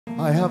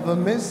I have a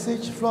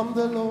message from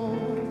the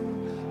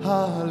Lord.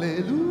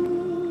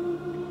 Hallelujah.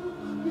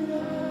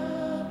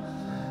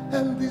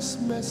 And this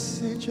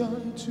message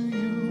unto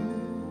you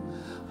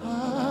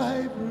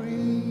I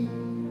bring.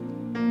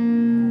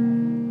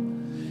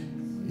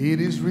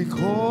 It is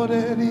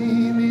recorded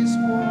in His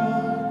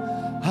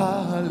word.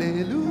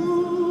 Hallelujah.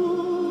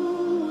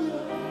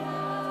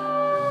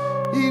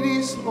 It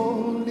is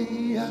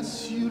only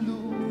as you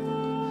look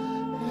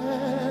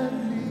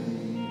and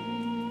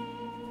live.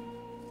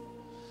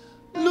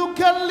 Look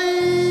and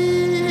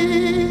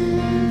live,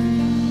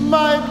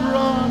 my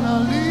brother,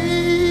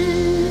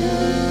 live.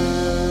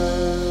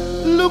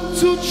 Look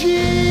to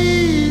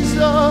Jesus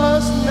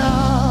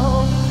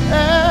now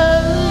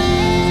and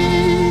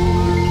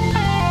live.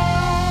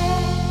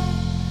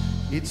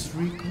 It's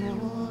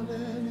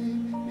recorded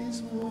in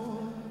His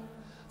word.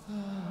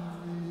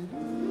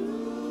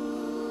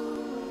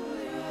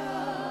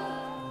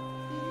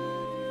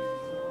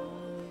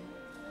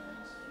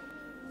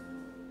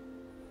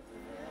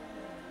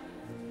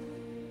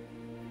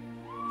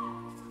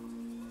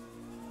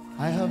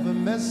 I have a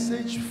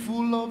message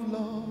full of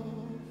love.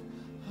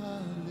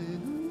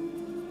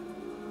 Hallelujah.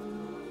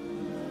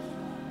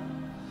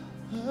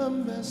 A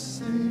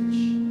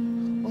message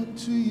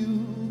unto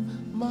you,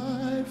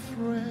 my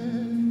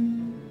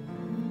friend.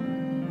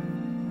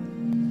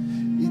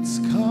 It's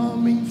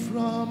coming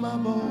from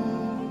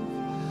above.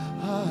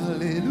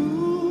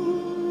 Hallelujah.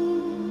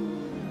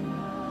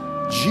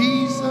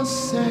 Jesus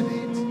said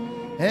it,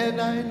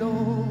 and I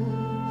know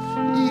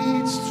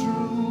it's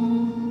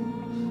true.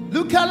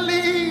 Look and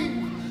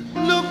live,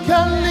 look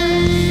and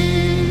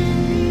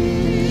live,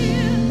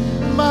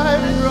 my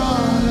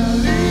brother,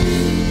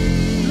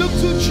 live. Look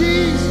to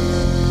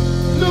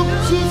Jesus, look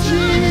to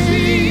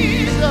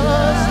Jesus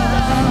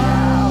now.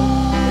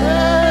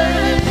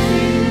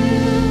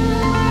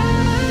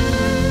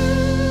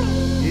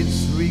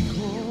 It's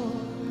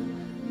recorded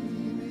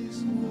in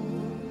His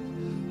word.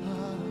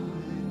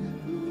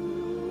 Hallelujah.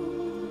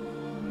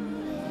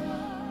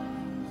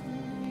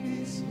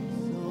 It's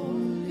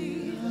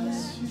only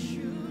as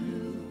you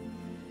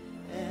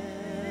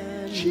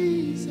and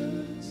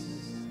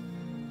Jesus,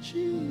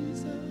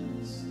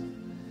 Jesus,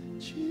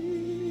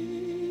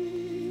 Jesus.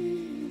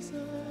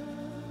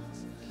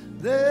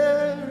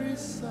 There is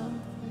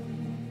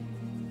something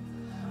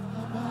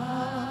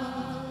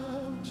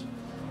about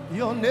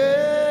your name,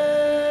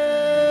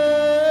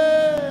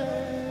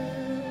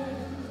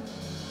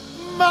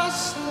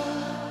 Master,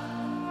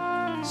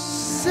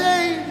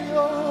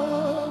 Savior,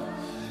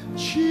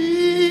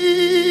 Jesus,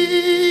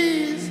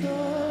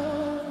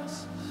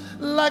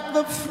 like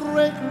the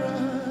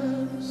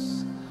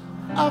fragrance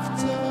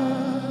after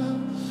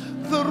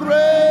the rain.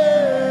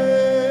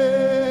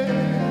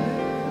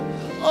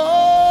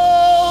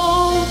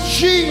 Oh,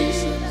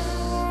 Jesus,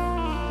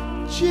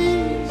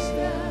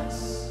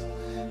 Jesus,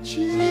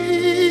 Jesus,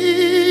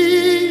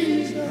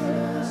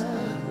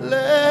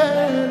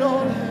 let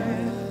all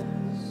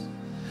hands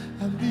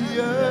and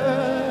the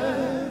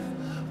earth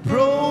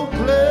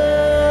proclaim.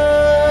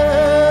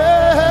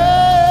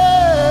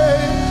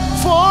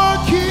 For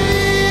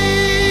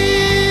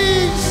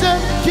kings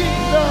and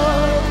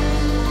kingdoms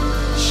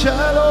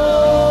shall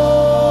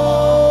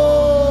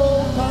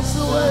all pass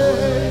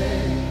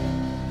away,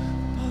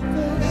 but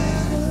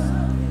there's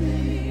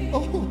something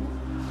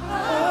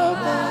about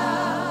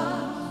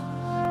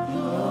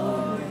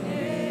your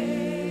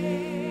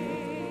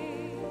name.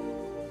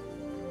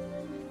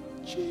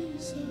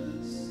 Jesus,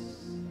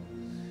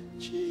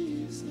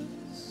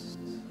 Jesus,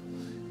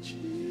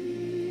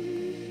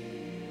 Jesus.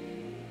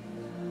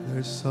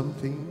 There's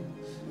something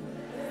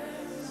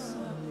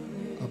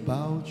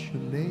about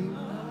your name.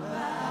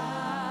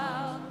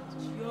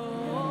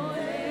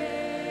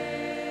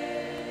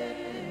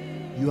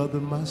 You are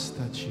the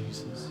Master,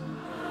 Jesus.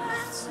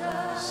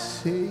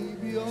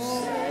 Savior.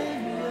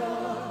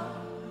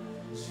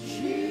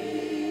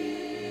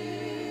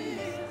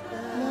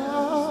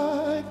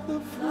 Like the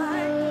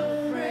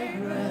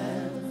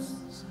fragrance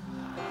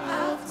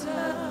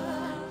after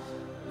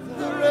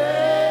the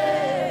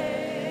rain.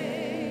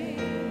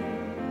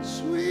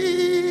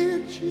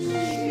 Sweet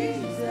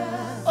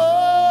Jesus.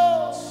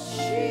 Oh,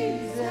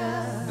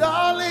 Jesus.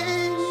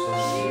 Darling.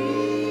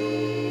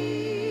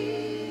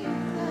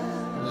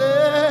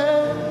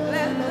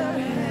 Let the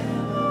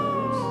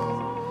heavens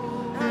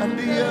and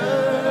the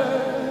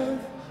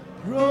earth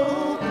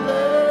proclaim.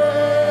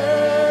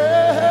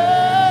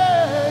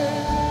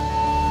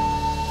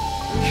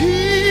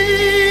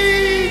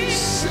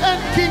 Kings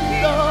and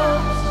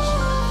kingdoms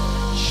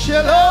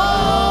shall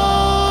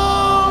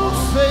all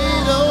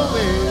fade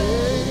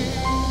away.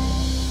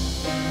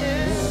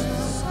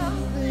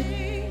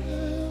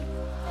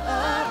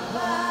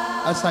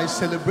 As I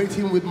celebrate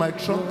Him with my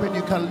trumpet,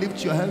 you can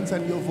lift your hands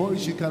and your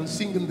voice. You can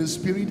sing in the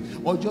Spirit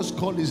or just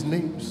call His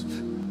names.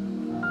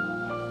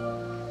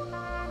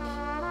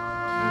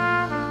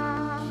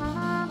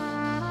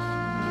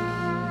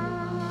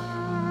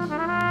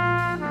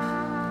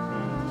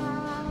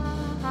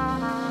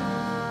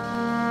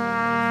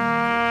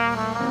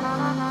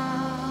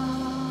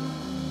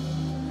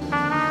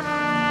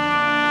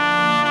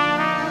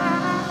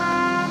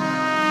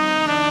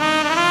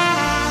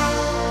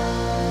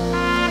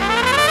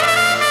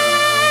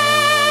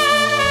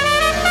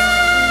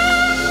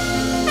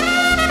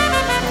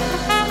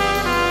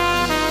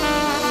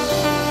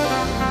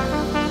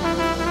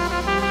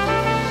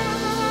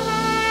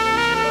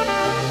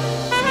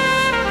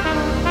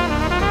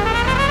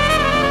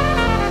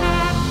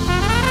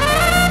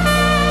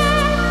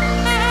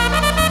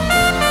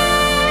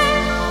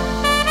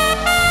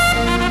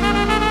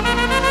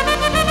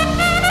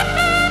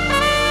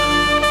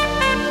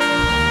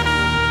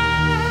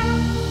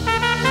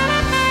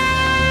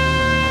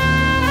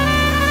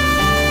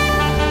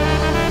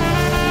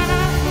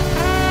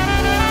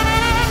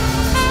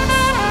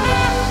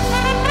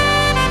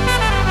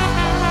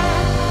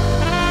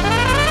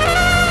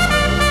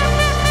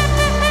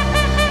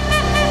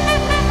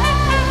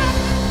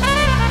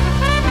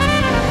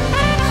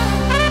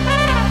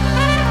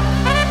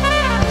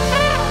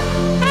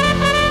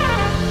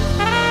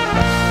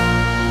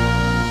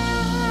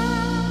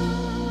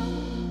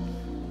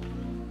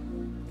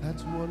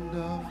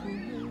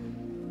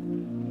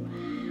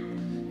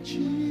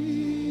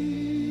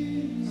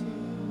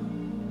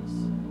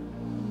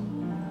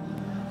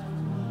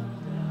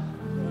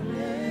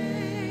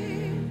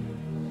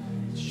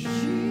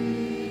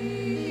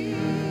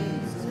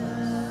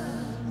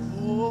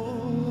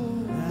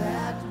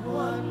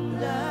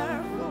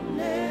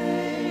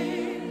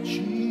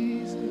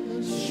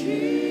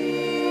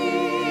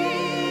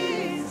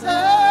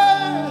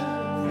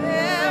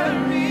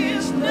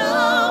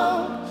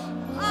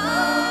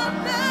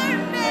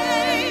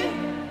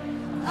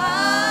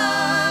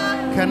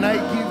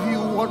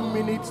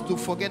 need to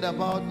forget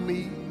about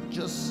me.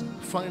 Just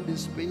find the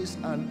space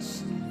and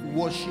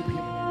worship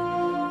him.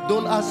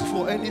 Don't ask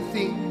for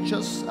anything,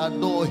 just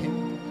adore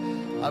him.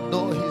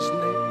 Adore his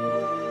name.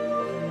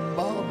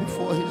 Bow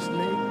before his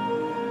name.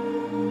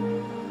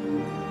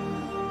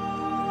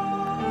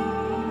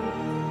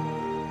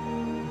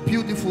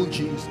 Beautiful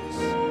Jesus.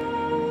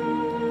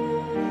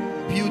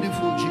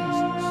 Beautiful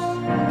Jesus.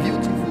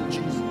 Beautiful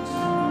Jesus.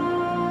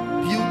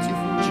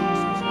 Beautiful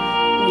Jesus.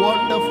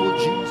 Wonderful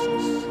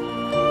Jesus.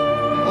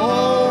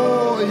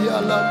 Oh,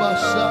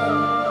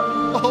 Yalabasa.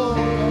 Oh,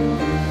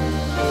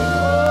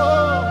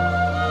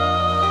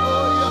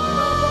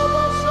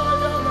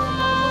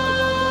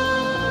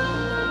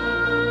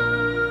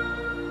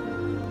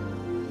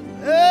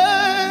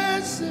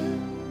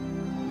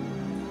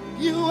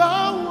 you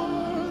are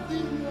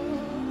worthy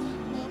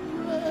of my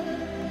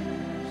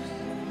praise.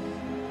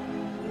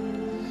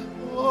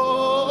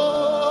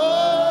 Oh,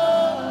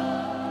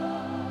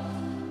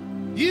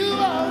 you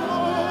are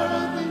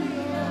worthy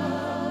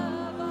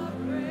of my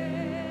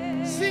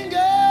praise. Sing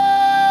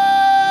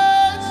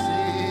it,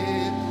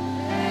 sing.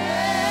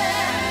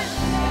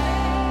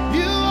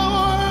 You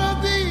are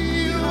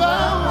worthy of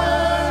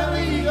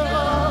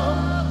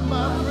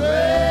my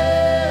praise.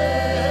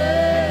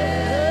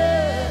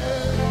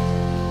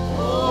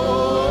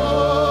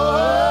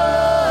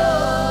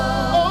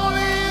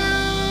 Only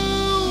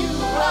you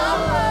are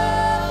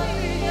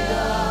worthy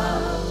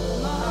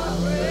of my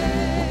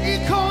praise. We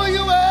call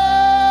you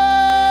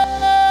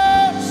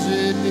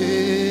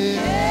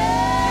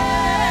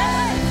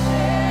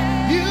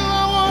you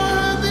are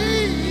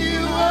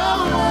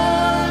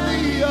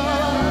worthy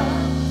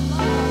of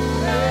my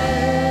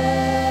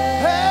praise.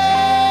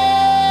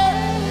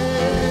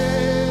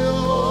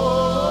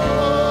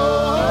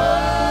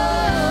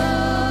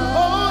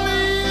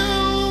 Only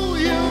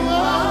you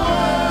are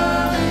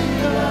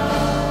worthy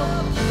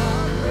of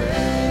my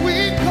praise. We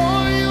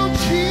call you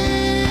Jesus.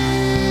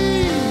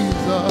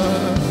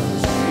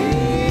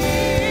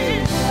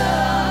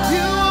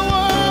 You are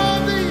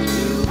worthy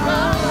of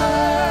my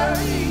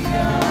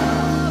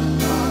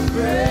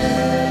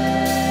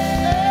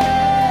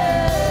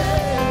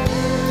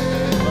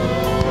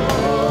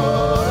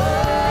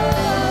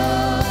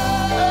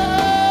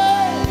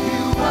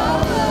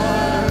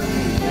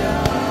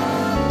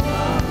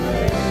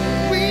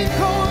we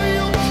call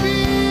you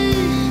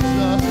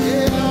Jesus,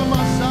 yeah,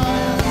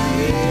 Messiah.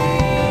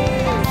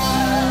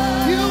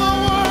 You are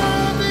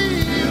worthy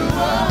of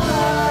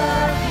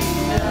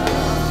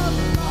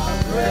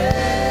my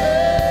praise.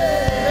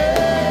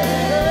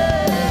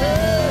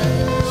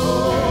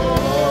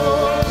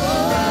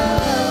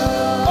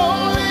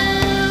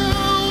 Only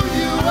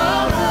you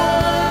are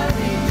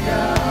worthy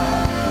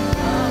of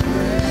my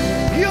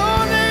praise.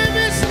 Your name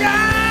is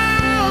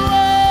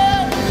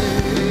Yahweh.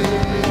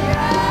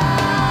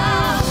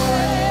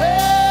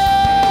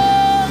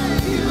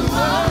 You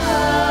are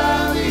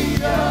worthy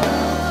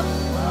of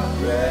my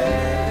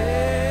praise.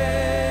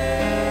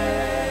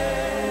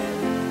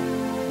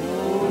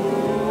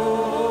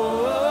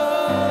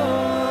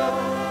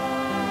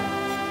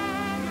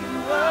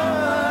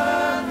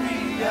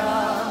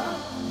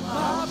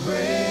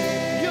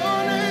 Your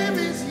name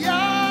is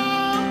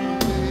Yahweh.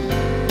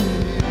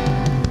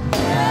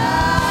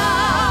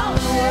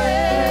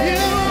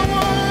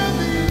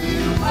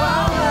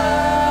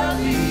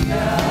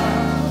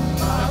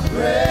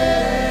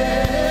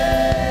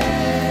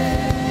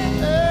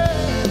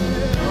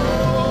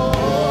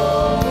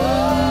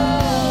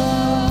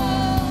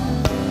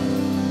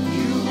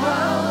 You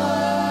are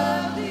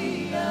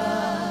worthy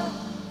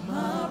of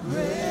my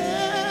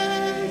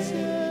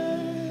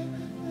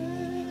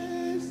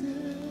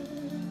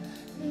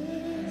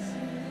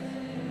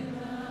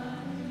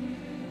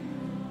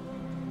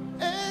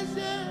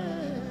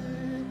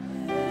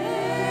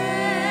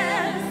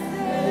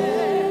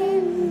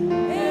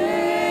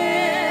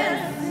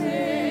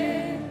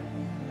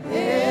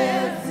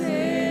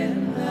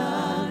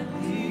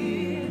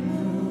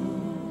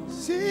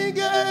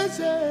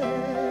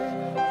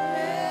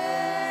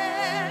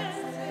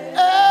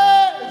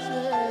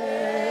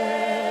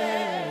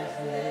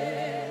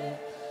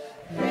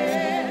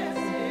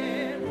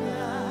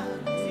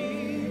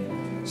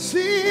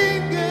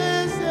Sing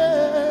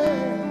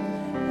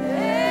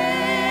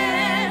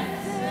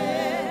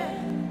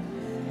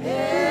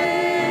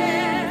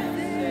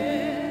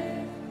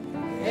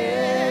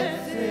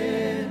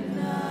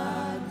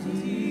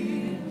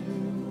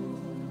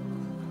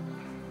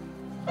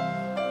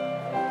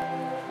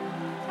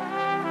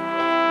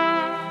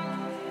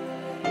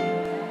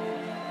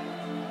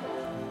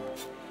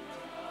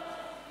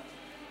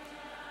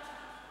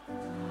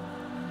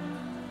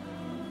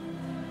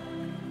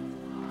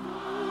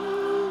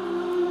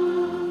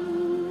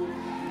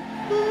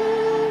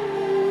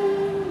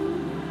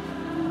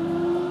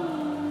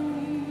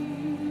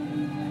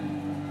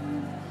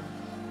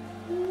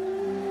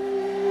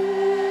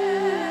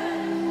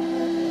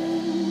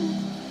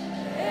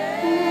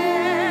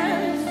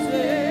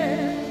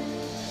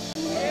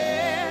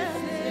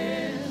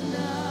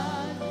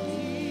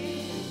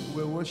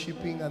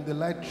worshiping and the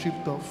light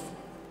tripped off.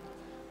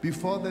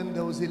 Before then,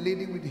 there was a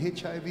lady with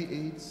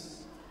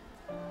HIV/AIDS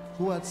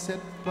who had said,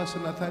 Pastor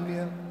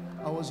Nathaniel,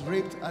 I was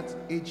raped at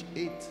age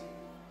 8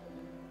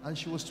 and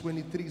she was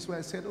 23. So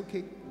I said,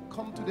 okay,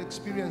 come to the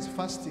experience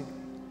fasting.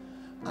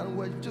 And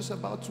we're just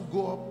about to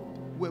go up.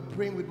 We're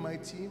praying with my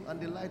team and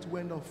the light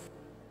went off.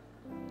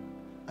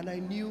 And I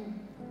knew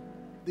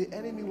the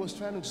enemy was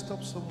trying to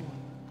stop someone.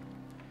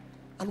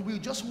 And we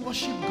just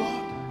worship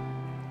God.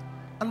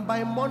 And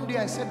by Monday,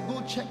 I said,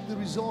 go check the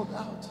result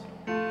out.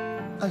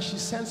 And she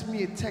sends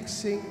me a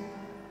text saying,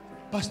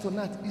 Pastor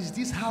Nat, is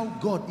this how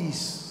God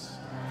is?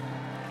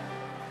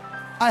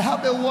 I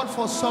have a word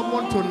for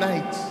someone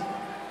tonight.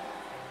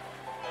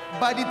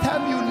 By the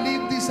time you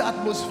leave this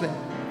atmosphere,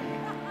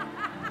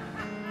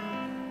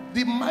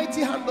 the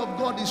mighty hand of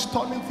God is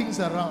turning things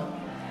around.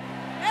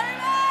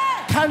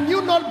 Amen. Can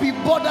you not be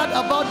bothered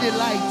about the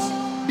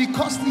light?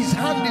 Because his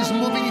hand is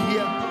moving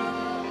here.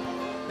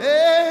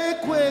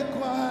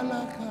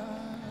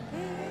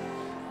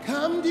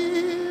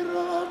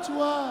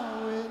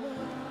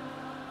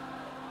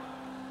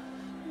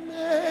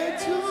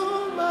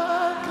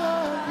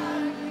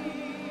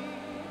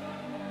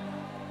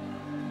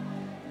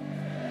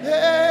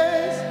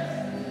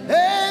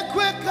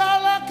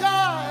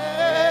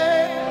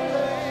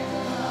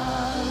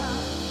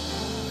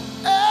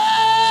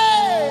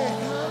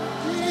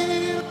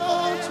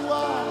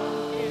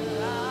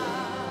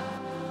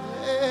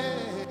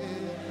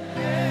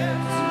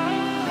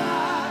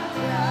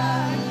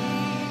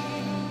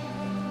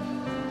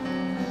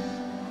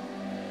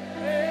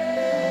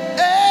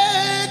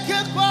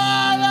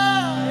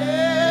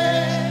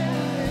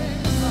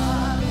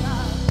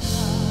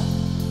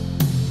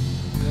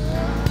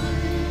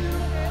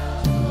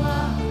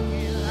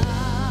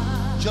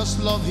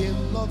 Just love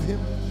him, love him.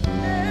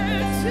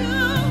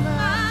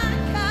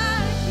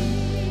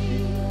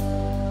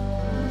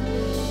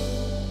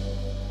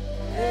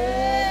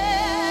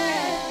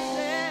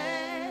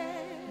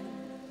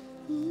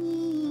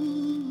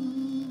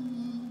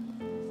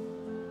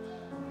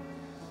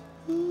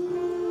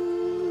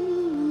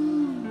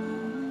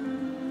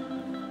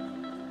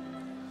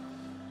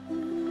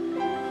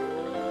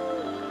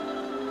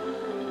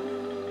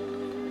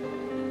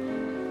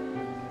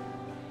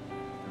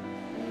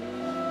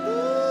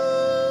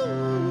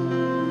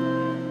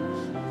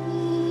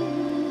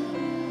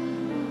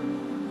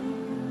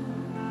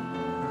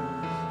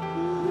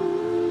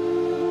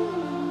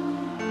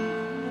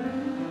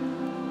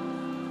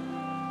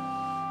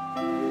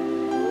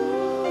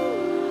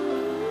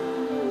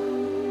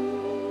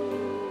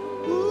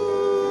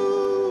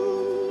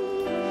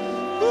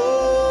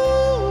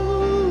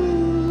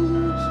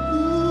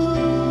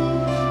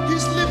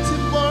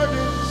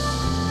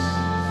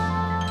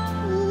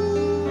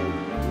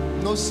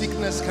 No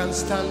sickness can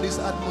stand this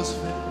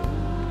atmosphere.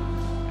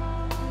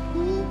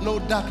 No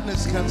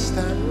darkness can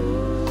stand.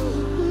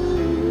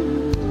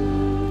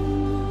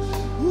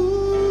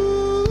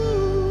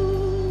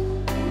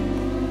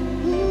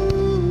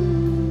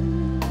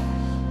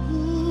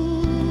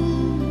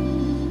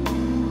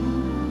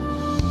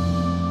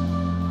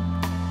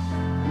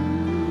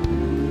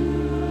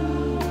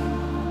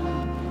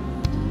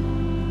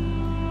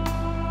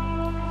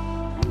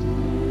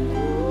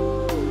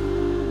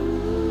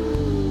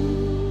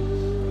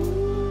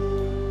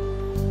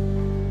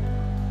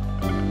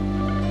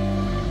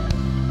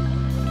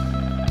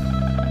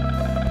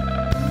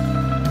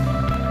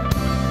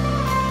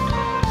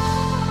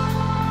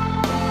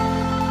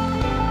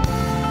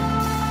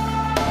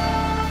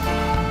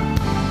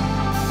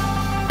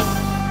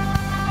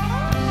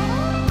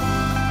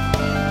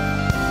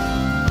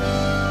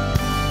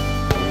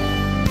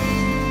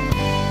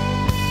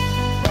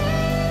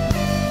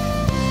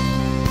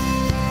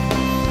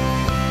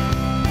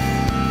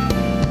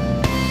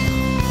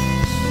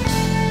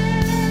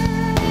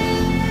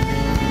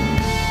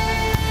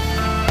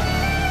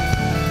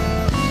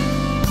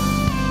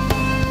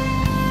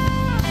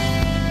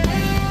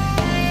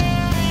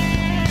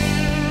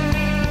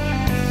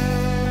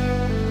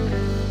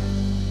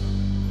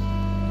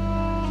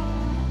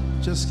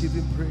 Just give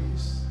him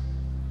praise.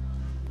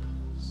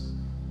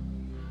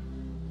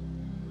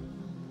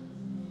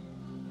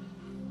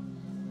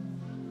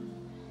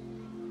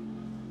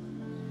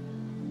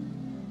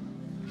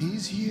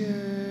 He's here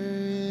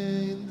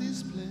in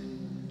this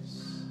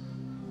place.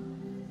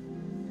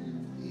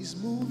 He's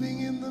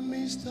moving in the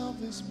midst of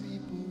his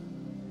people.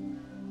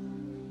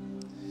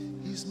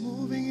 He's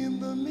moving in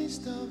the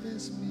midst of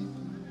his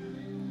people.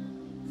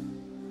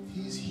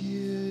 He's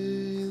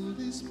here in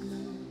this place.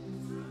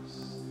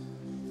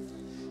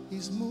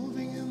 He's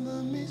moving in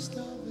the midst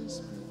of his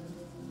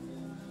people.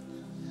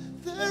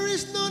 There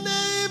is no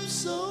name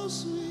so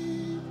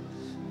sweet.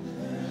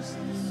 There is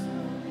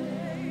no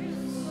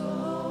name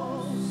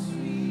so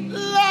sweet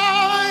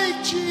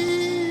like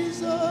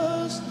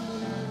Jesus'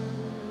 name.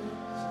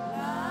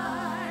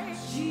 Like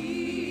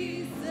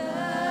Jesus'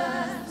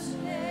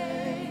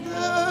 name.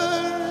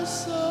 The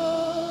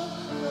Son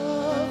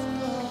of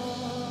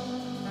God.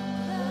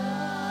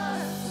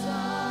 The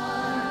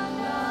Son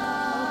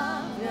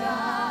of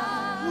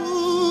God.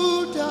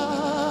 Who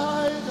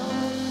died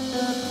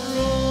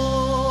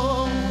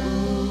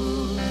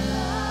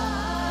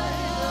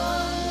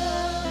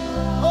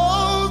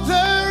Oh,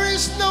 there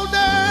is no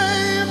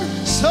name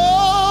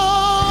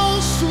so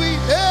sweet.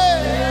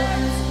 Hey.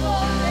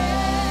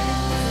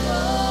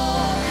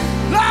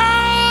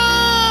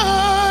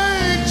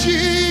 Like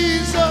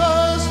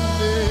Jesus'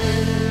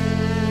 name.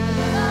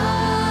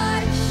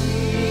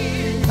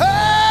 Hey,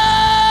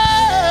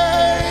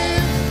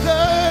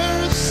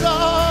 the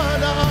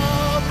Son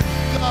of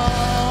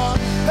God.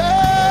 Hey.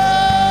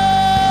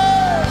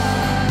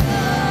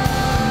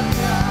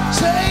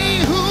 Say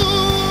who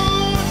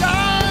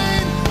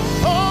died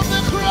on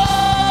the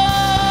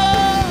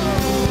cross.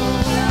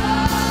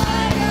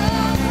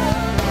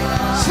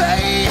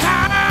 Say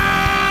hallelujah.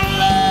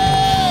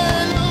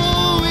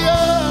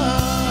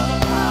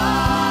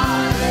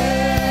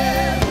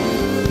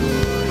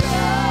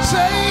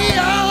 Say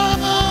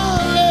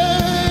hallelujah.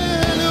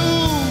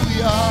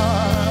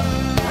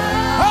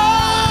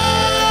 Hallelujah.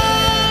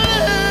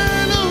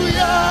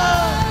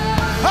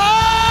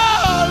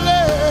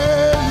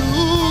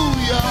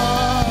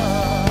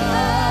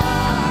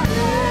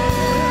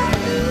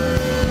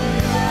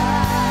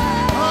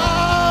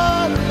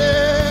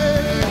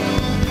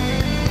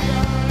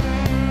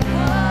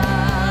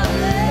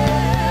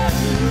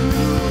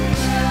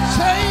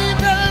 Say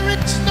there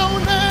is no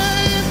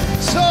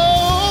name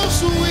so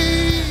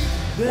sweet.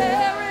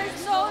 There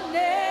is no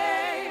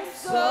name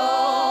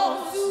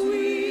so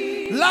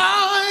sweet.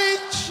 Like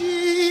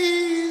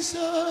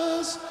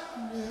Jesus'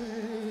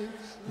 name.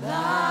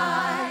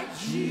 Like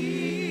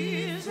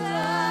Jesus'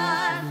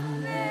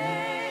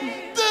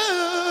 name.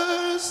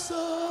 The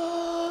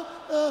Son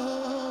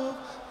of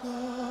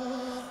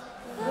God.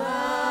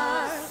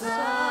 The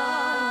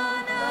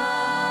Son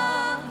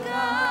of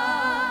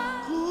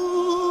God.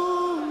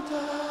 Who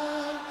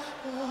died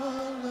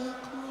on the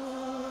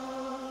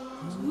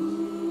cross.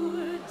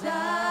 Who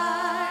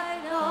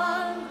died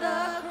on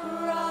the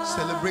cross.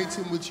 Celebrate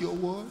him with your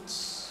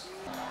words.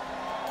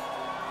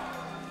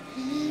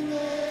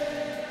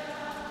 Amen.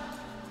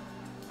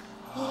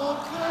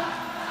 Okay.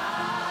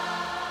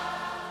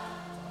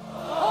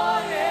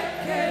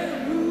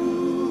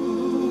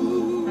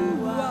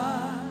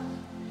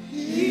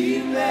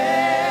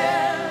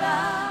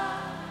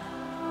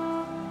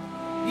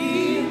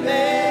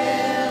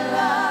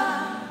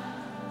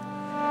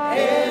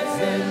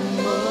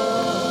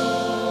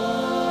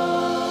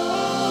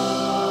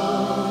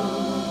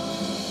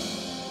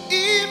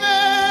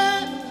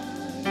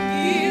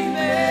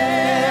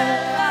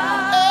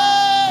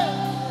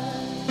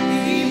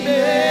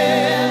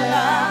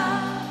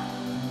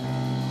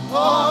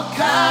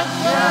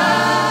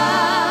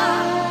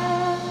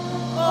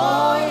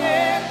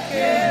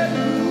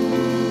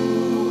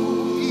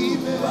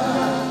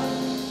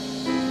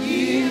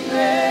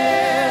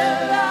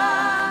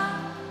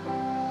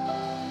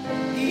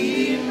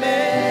 Amen.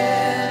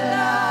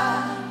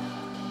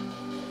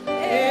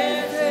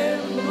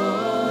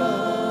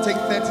 Take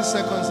 30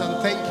 seconds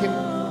and thank him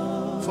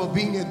for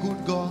being a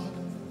good God.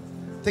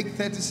 Take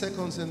 30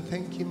 seconds and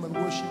thank him and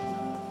worship him.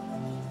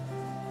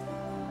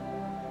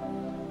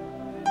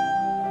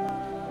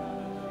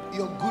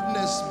 Your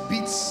goodness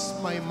beats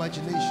my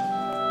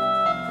imagination.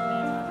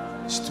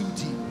 It's too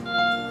deep.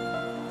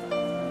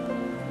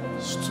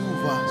 It's too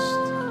vast.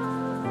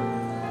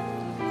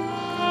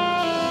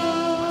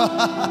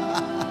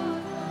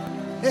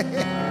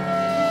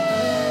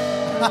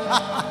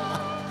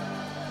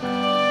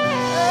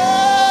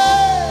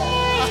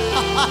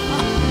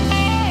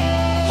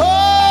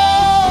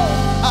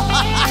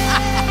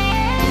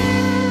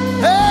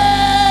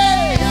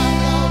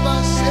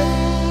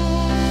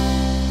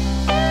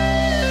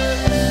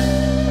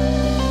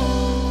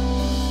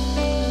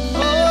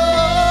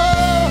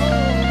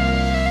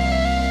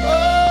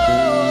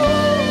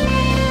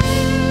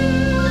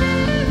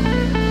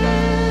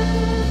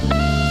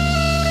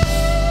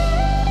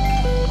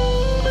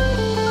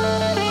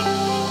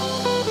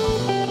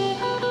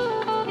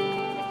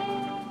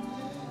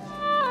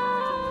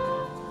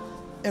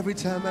 Every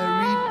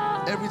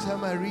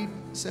time I read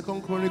 2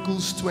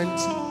 Chronicles 20,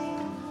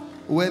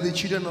 where the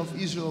children of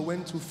Israel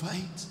went to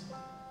fight,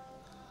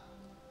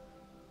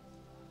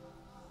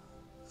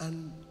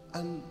 and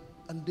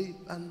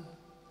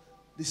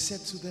they said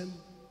to them,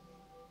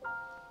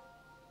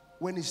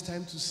 when it's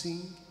time to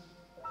sing,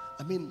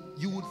 I mean,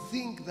 you would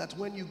think that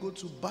when you go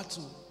to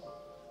battle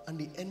and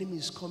the enemy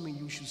is coming,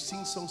 you should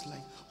sing songs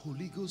like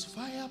Holy Ghost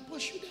fire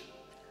pursue them.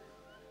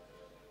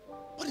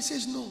 But he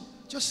says no,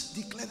 just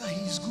declare that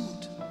he is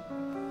good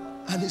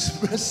and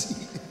his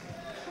mercy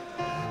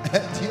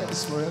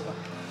endures forever.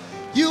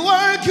 You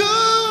are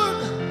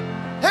good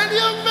and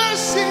your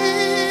mercy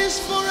is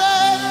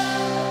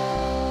forever.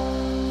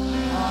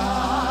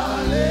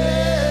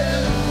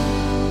 Hallelujah.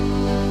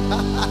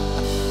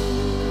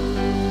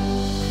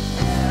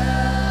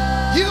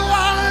 You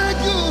are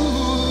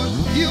good,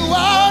 you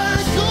are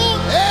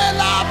good.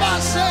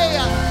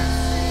 Elabasea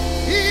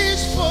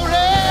is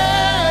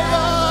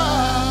forever.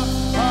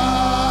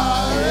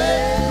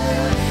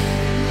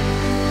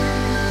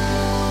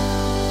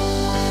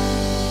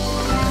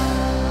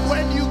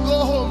 When you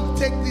go home,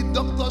 take the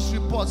doctor's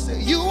report.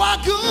 Say, you are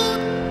good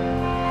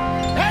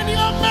and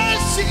your mercy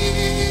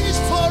mercy is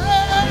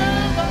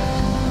forever.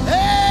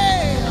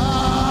 Hey,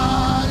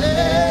 hallelujah.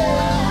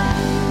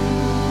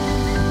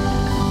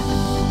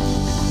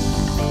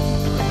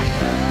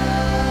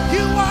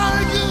 You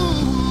are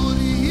good,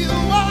 you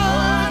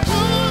are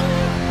good,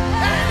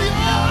 and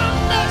your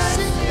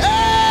mercy.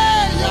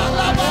 Hey,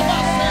 Yalababa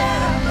said,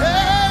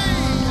 hey,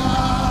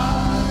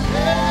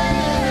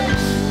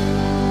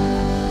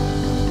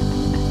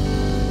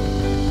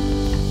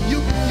 you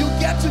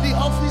get to the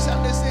office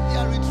and they say they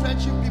are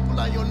retrenching people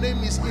and your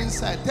name is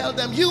inside. Tell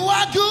them you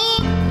are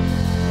good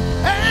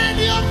and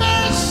your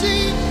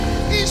mercy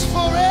is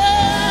forever.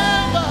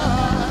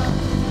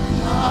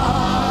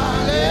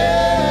 Hallelujah.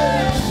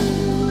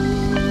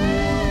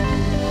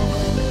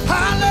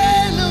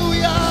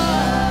 Hallelujah.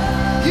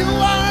 You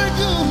are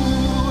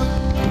good.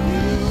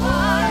 You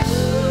are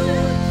good,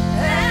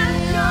 and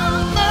your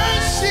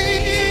Mercy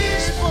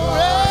is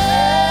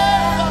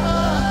forever.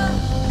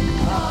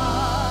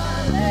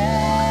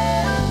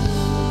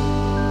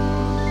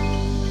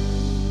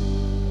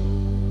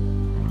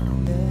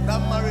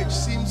 That marriage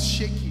seems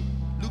shaky.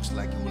 Looks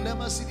like you will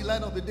never see the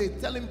light of the day.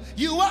 Tell him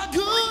you are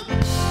good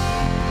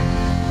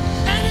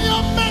and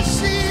your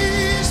mercy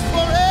is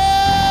forever.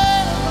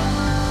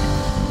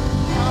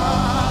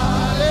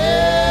 Hallelujah.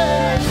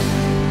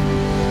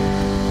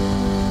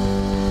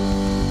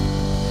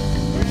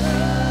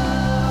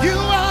 You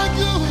are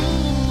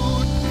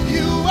good,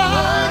 you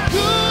are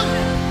good,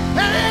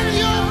 and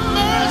your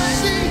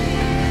mercy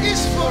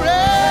is forever.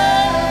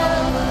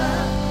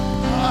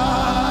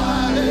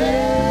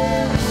 Hallelujah.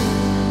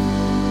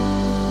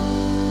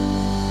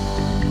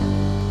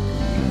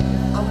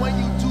 And when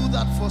you do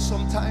that for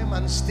some time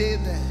and stay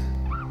there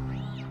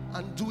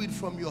and do it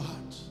from your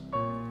heart,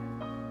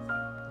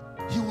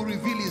 he will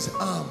reveal his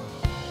arm.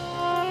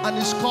 And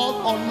it's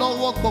called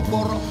Olowo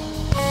Gbogbooro.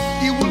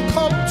 He will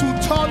come to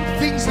turn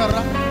things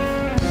around.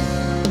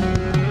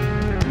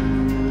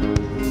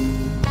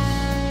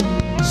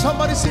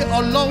 Somebody say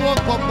Olowo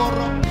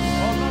Gbogbooro.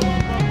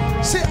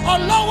 Say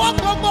Olowo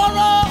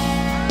Gbogbooro.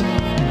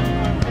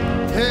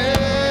 Hey,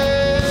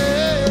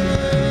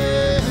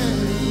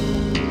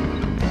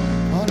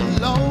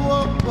 Olowo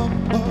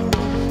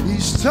Gbogbooro.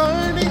 He's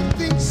turning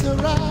things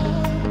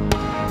around.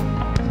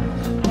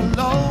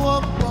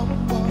 Olowo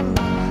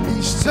Gbogbooro.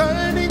 He's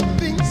turning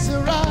things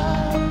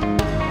around.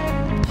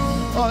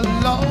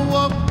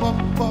 Olowo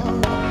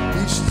Gbogbooro.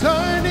 He's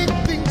turning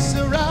things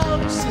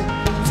around. Say,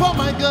 for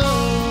my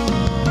girl.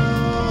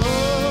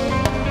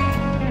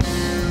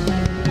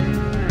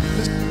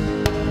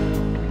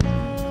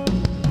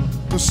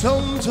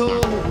 Sonto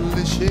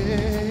lishe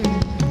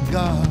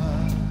God.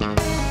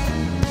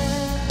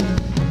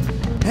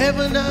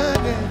 Heaven and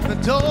earth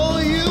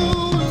adore you,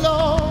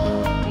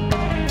 Lord.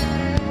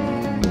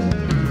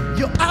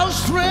 Your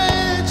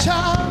outstretched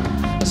arm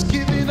has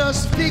given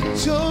us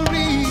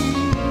victory.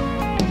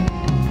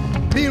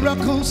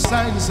 Miracles,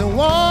 signs, and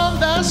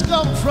wonders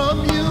come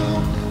from you.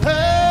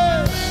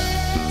 Hey,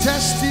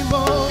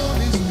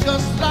 testimonies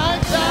just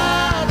like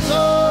that,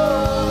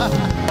 Lord.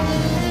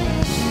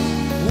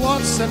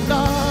 What's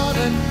not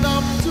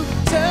enough to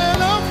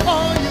tell of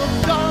all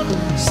you've done?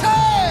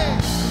 Say,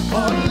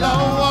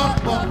 Olowo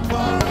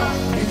Gbogbooro,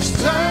 it's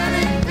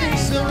turning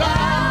things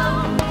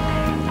around.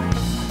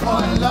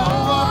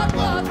 Olowo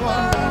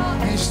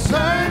Gbogbooro, it's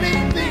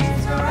turning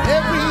things around.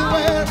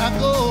 Everywhere I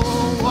go,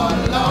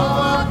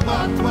 Olowo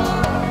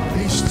Gbogbooro,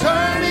 it's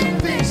turning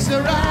things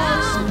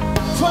around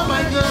for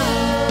my girl.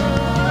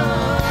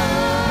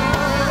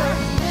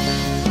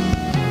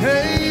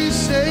 Hey,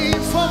 say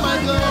for my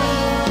girl.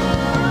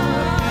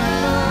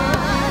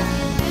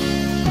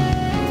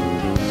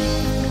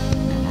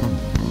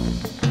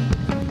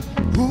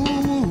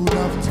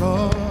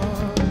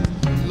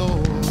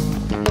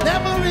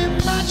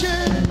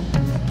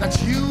 That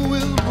you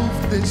will move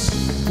this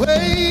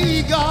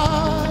way,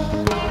 God.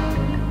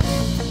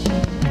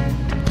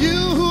 You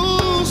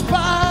whose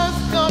path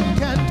none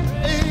can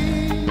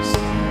trace.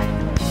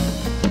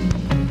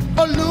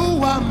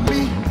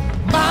 Oluwami,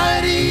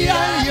 mighty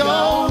are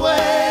your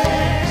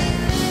ways.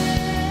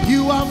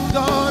 You have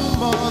done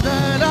more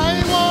than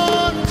I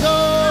want.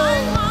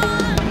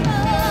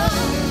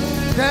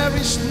 There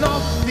is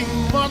nothing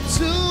more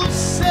to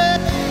say.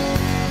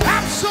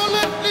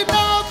 Absolutely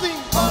nothing.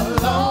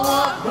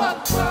 Olowo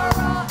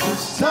Gbogbooro,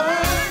 just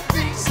turn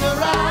things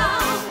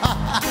around.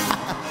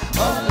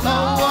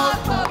 Olowo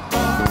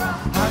Gbogbooro,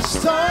 has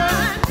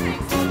turned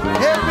things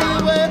around.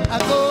 Everywhere I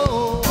go,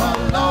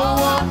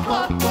 Olowo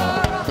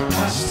Gbogbooro,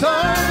 has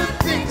turned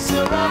things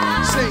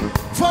around. Say,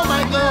 for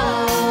my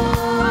God.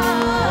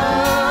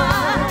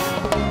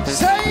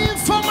 Say,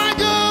 for my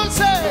God.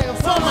 Say,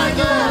 for my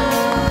God.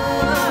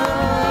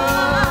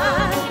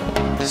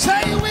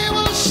 Say, we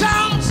will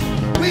shout.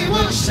 We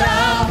will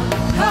shout.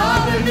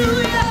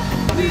 Hallelujah,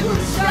 we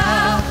will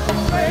shout,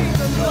 praise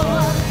the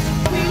Lord.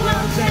 We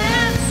will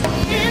dance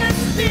in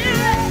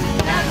spirit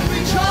and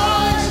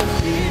rejoice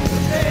in the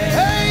day.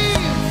 Hey,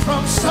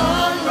 from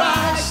sunrise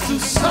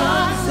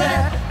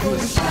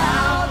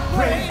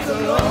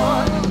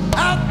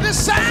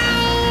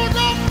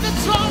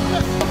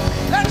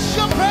is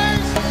your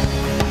praise.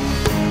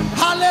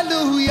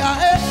 Hallelujah.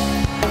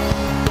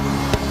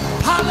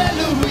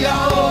 Hallelujah.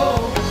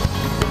 Oh.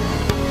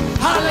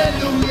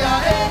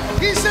 Hallelujah.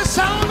 It's the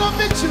sound of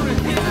victory.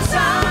 It's the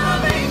sound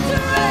of victory.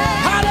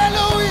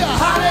 Hallelujah.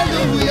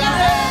 Hallelujah.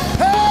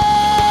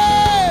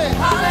 Hey.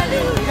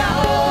 Hallelujah.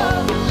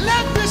 Oh.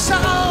 Let the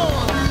sound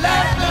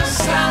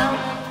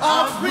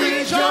of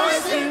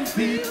rejoicing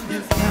fill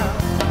this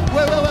house.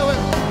 Wait.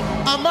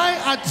 Am I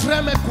at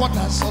Tremed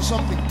quarters or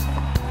something?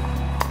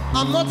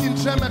 I'm not in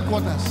Tremed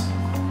quarters.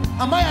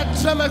 Am I at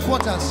Tremed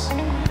quarters?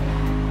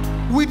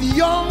 With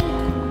young,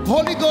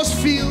 Holy Ghost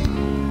filled,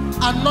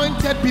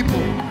 anointed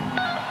people.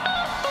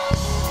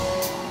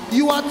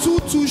 You are too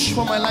touche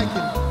for my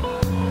liking.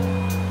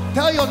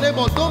 Tell your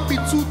neighbor, don't be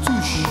too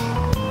touche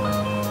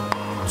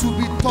to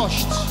be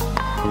touched.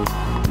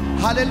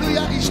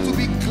 Hallelujah is to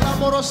be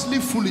clamorously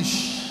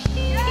foolish.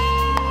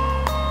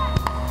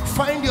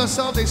 Find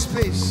yourself a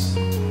space.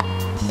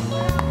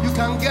 You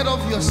can get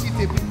off your seat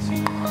a bit.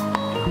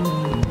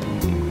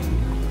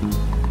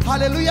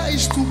 Hallelujah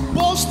is to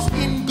boast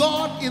in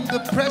God in the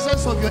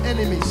presence of your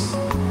enemies.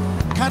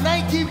 Can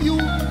I give you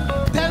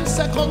 10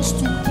 seconds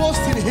to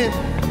boast in Him?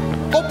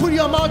 Open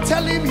your mouth,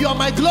 tell Him, you are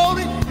my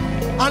glory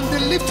and the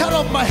lifter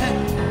of my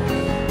head.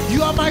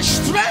 You are my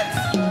strength.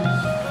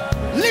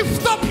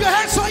 Lift up your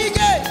heads, O ye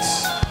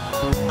gates,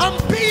 and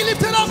be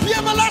lifted up, ye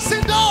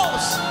everlasting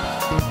doors,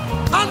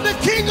 and the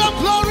King of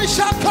glory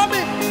shall come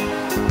in.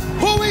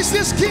 Who is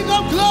this King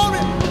of glory?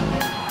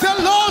 The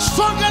Lord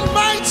strong and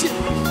mighty,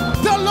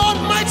 the Lord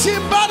mighty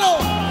in battle.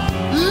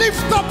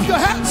 Lift up your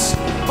heads,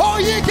 O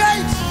ye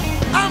gates,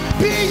 and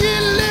be ye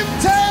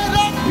lifted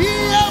up, ye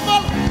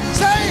ever.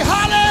 Say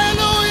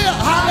hallelujah,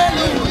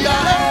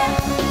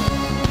 hallelujah,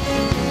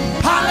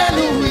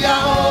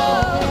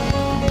 hallelujah,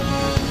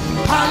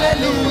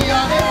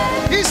 hallelujah.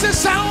 It's the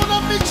sound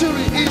of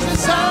victory, it's the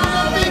sound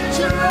of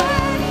victory.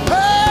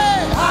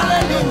 Hey,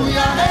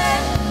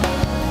 hallelujah,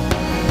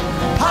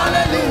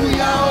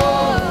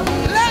 hallelujah.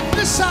 Let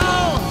the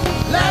sound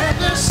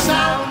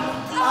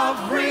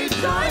Of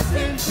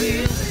rejoicing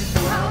fill this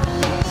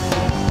house.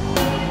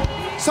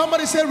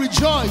 Somebody say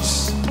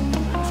rejoice.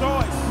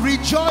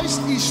 Rejoice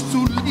is to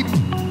leap.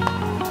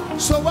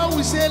 So when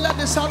we say let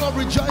the sound of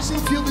rejoicing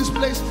fill this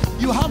place,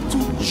 you have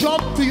to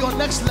jump to your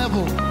next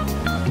level.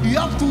 You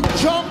have to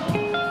jump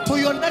to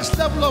your next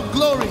level of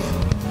glory.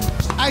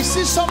 I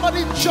see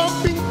somebody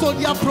jumping to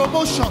their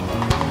promotion.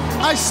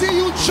 I see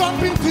you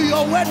jumping to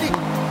your wedding.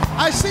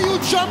 I see you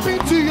jumping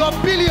to your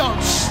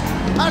billions.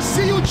 I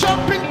see you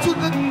jumping to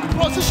the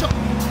position.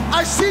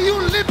 I see you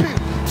leaping.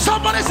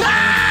 Somebody say,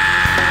 ah!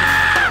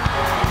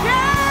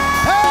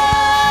 Hey!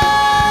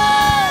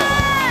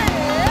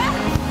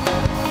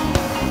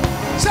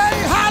 Say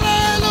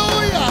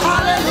hallelujah,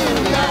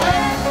 hallelujah,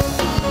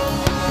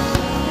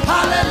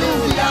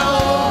 hallelujah,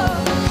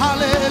 oh,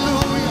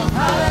 hallelujah,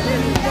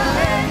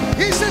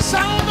 hallelujah. It's the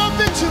sound of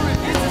victory.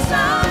 It's the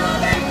sound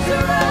of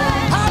victory.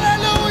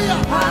 Hallelujah,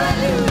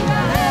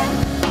 Hallelujah.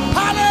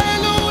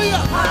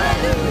 hallelujah,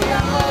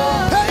 Hallelujah.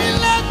 hey,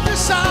 let the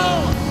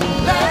sound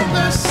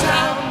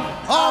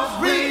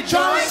of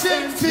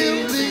rejoicing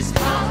fill this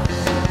house.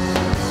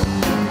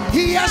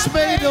 He has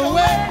made a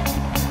way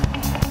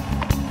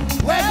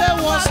where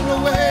there was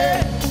no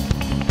way.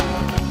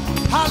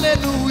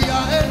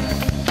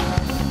 Hallelujah.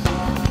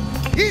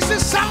 It's the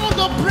sound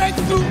of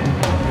breakthrough.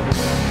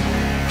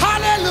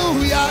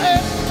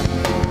 Hallelujah.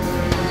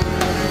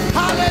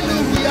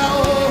 Hallelujah.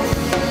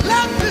 Oh,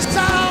 let the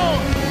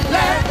sound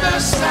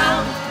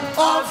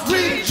of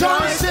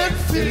rejoicing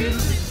fill.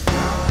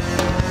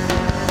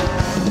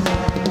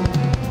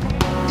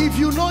 If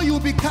you know you'll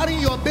be carrying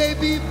your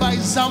baby by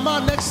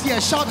Zamar next year,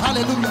 shout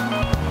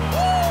hallelujah.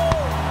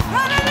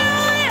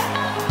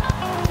 Hallelujah.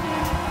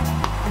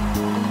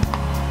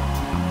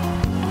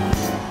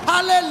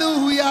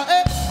 Hallelujah.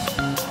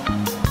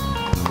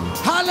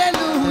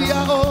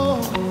 Hallelujah.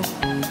 Oh.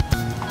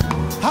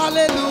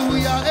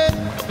 Hallelujah.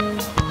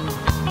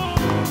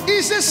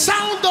 It's the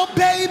sound of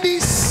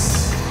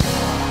babies.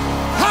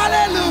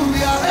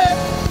 Hallelujah.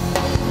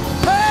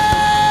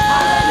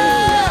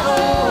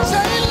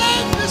 Say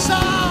let the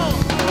sound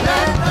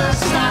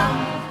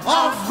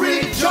of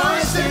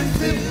rejoicing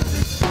fill.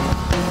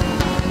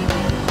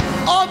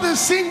 All the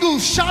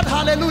singles shout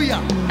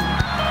hallelujah.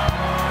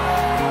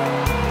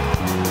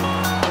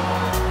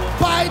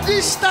 By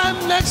this time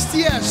next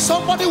year,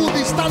 somebody will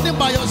be standing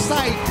by your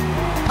side.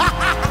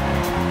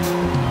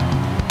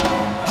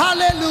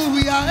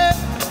 Hallelujah.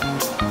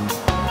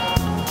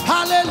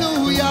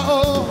 Hallelujah.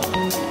 Oh.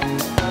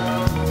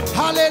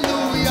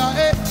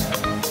 Hallelujah.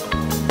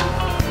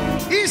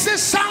 It's the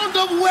sound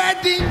of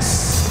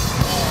weddings.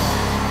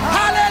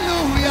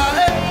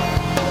 Hallelujah.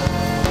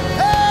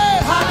 Hey,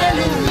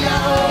 hallelujah.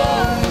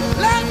 Oh.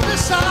 Let the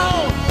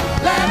sound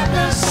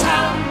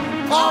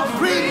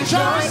of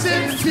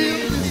rejoicing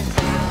fill.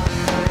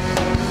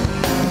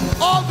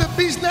 All the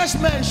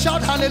businessmen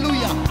shout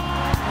hallelujah.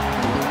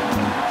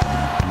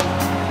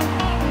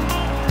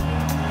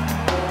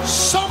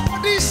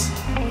 Somebody's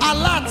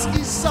alert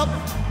is up.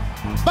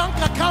 Bank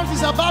account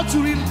is about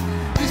to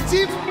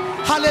receive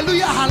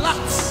hallelujah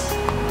halats.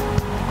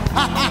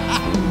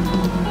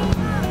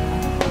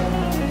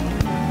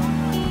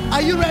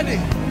 Are you ready?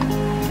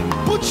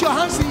 Put your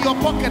hands in your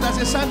pocket as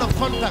a sign of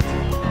contact.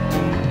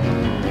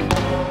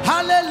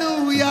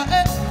 Hallelujah,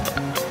 eh.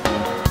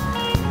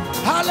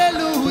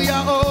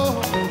 Hallelujah,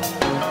 oh.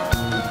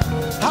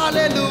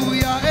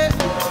 Hallelujah, eh.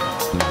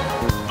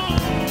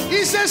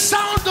 It's a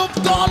sound of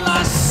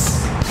dollars.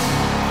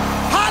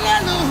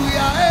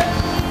 Hallelujah, eh.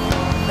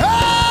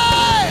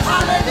 Hey,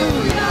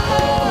 hallelujah.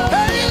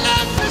 Hey,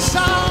 let the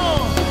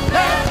sound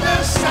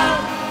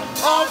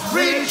of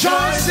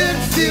rejoicing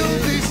fill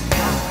this.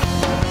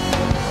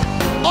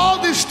 All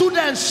the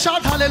students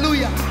shout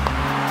hallelujah.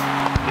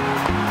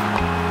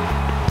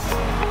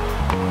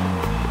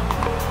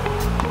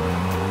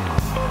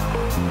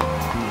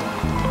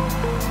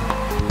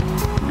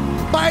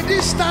 By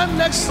this time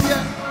next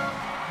year,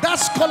 that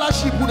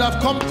scholarship would have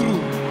come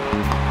through.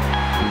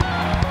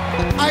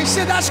 I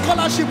said that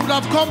scholarship would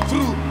have come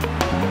through.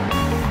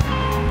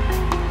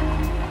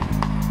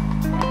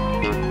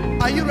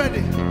 Are you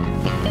ready?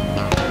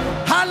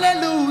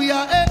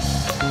 Hallelujah, eh.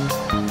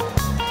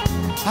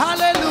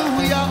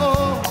 Hallelujah,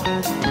 oh.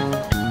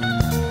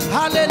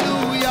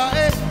 Hallelujah,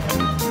 eh.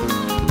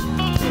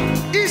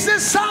 It's the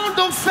sound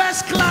of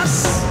first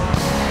class.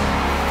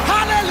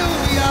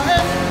 Hallelujah,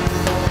 eh.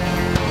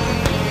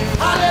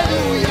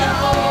 Hallelujah,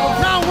 oh.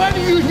 Now when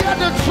you hear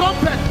the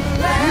trumpet,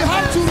 you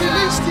have to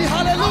release the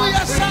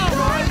hallelujah sound.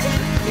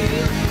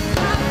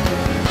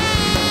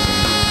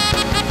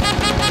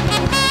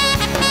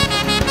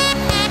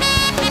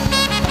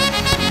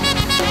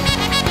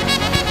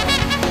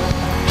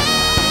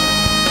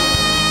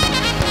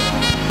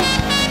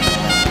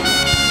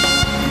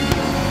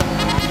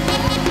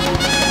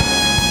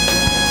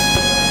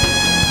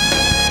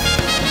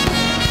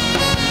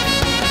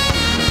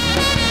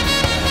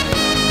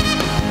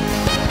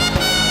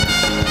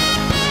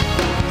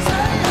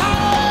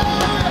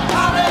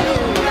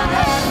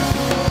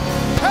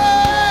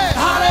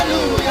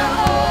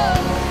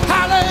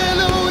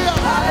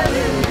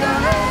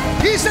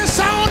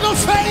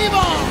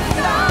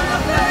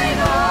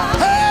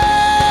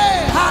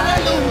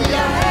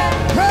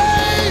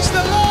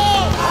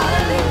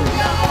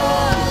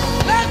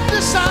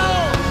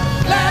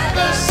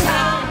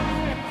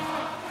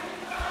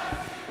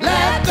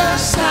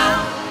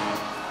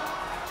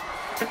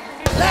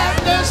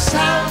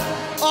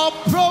 Of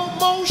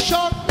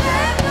promotion,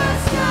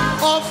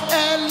 of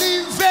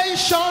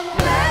elevation,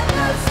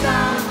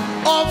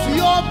 of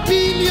your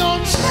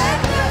billions,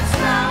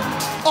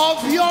 of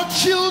your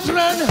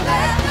children,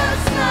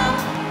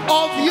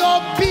 of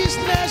your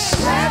business,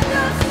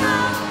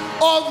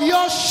 of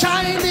your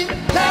shining.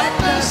 Let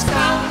the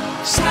sound.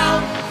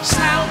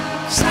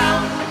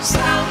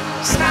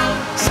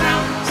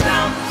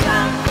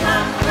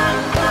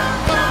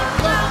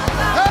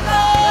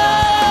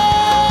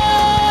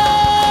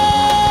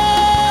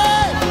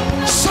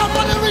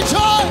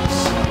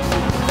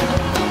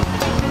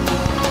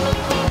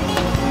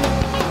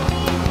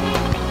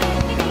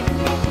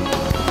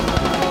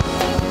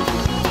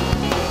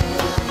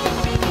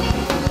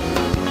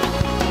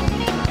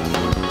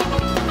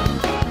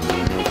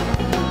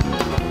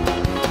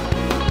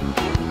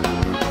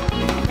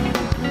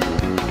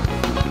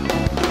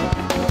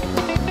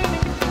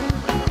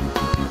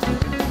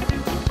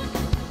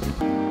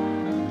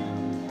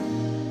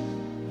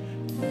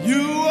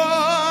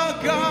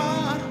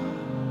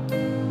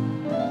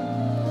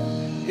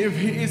 If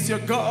he is your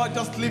God,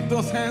 just lift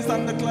those hands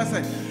and declare,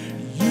 say,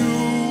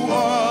 you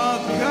are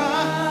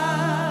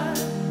God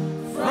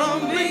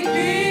from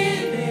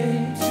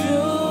beginning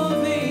to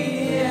the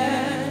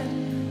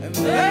end. And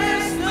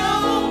there's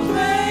no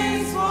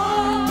place for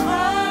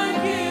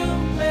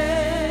argument.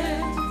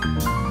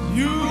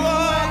 You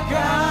are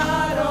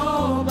God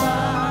all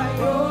by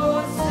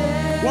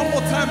yourself. One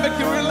more time, make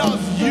it real loud.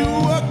 You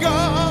are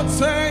God,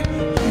 say,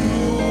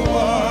 you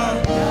are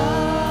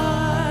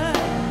God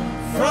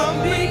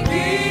from beginning.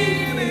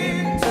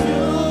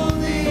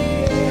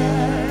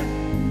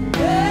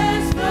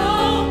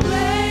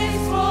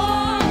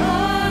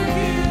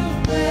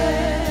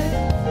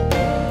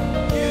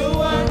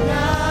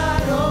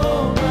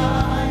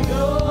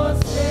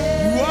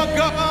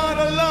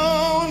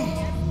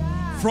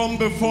 From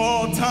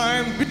before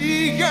time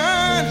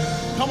began.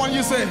 Come on,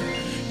 you say,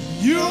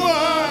 you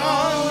are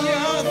on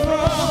your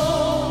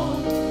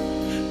throne,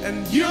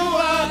 and you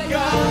are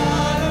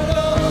God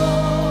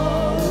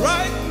alone.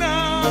 Right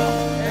now,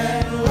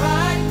 and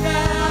right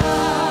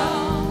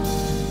now,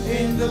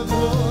 in the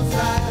good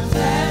times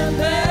and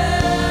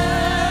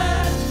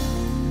bad,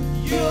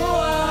 you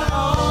are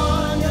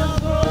on your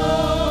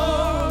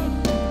throne.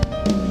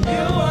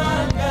 You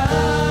are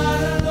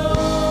God alone.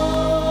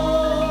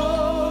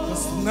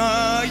 'Cause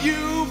now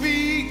you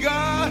be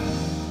God,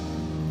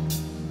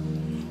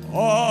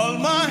 all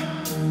my.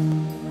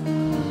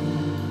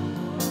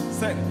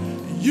 Say,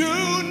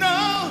 you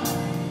know,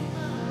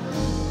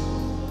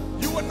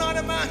 you are not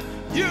a man.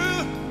 You,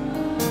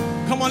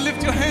 come on,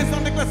 lift your hands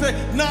on the class. Say,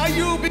 now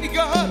you be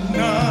God.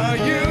 Now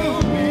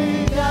you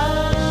be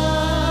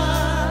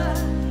God.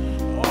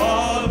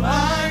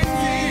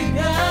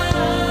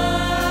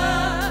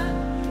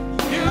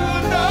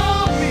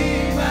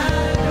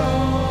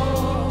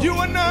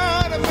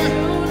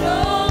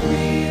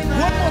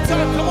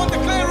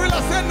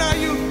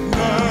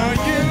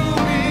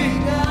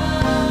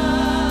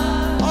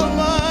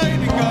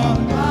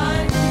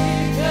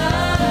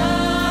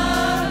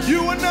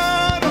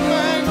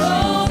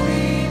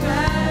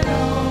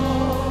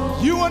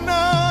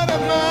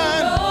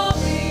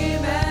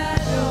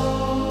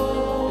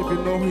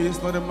 you know he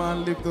is not a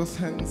man, lift those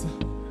hands.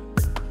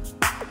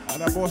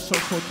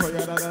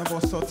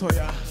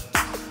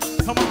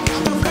 Come on,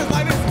 clap those hands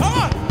like this. Come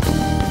on.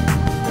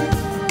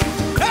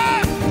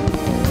 Hey!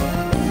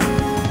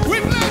 We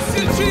bless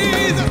you,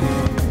 Jesus.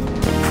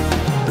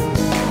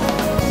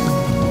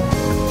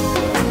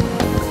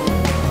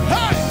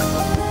 Hey!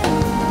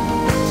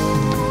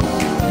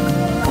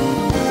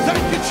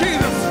 Thank you,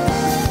 Jesus.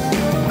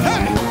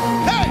 Hey!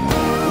 Hey!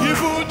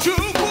 Ibu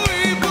Chukwu,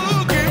 Ibu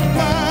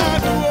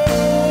Kimpadu.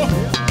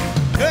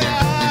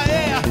 Yeah,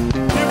 yeah.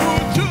 Ibu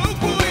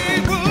Chukwu,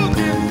 Ibu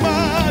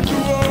Kimpadu.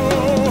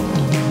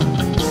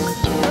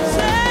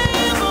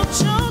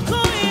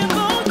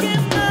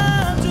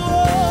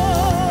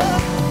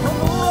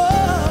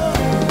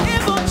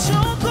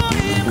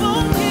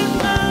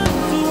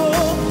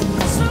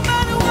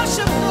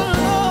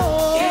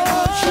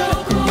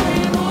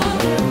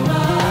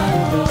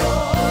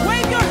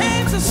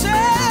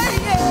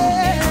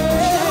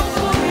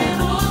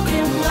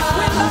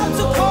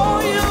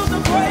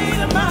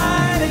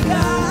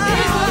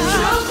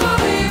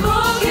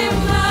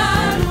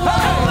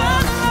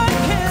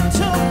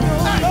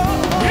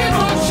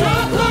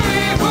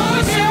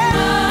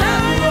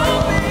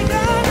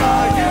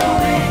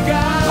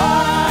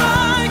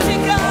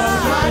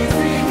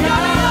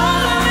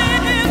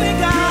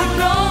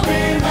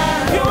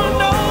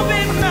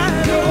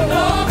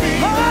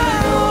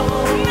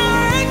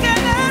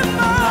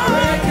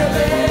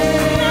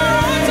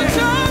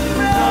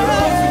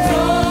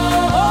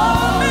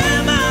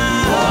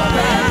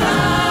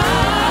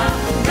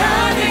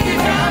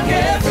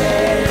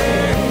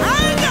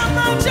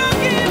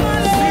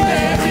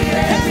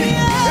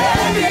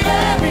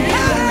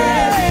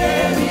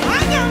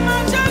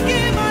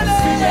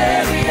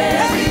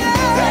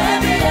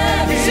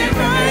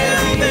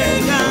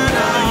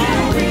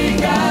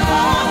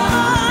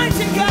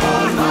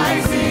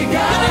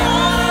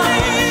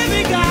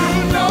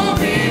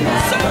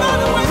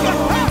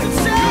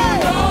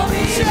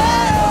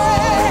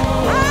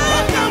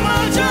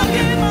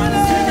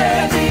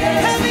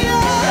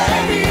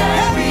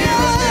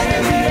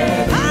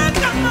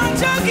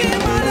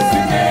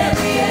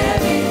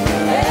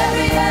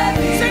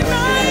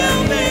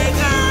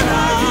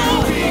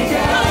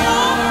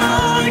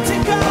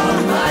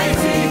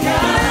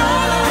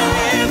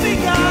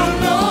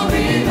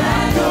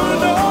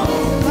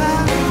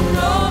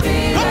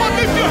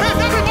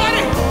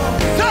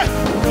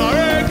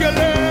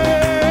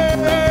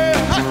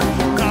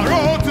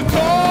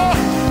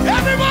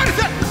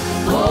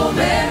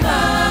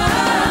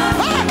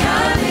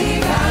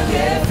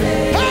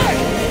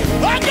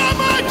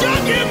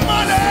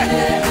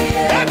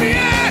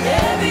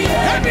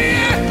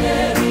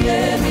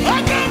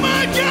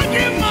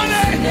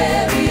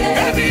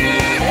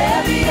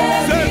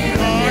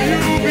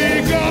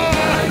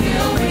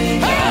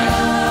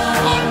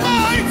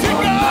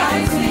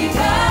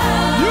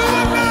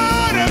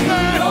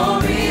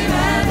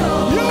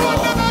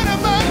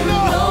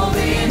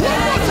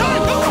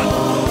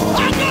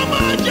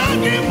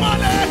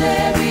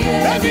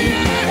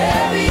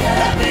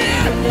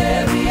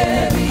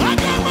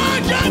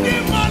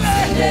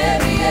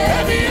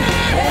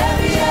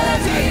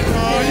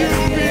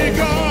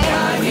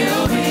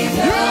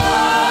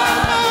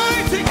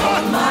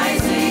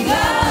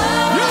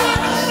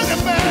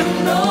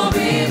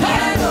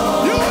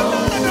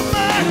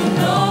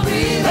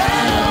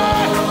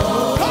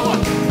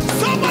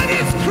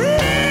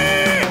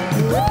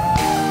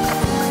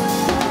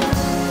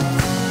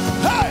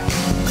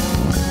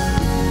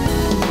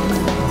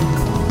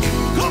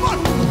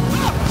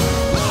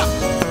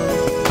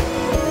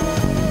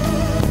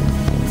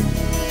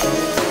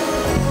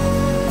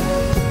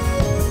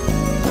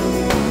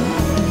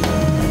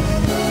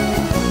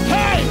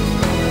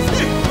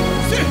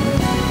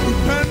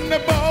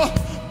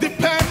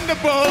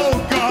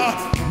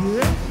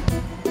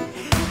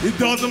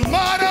 Doesn't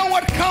matter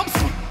what comes.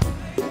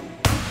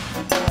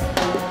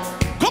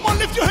 Come on,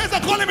 lift your hands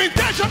and call him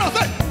intentional.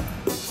 Say,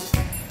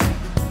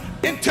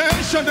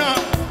 intentional.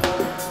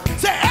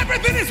 Say,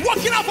 everything is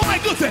working out for my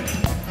good. Say,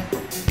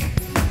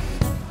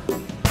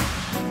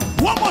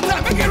 one more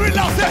time, make it real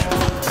loud. Say,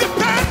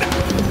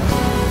 depend.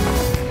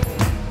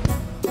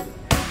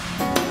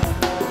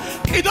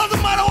 It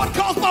doesn't matter what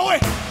comes my way.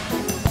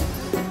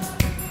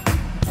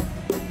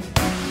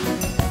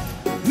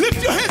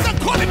 Lift your hands and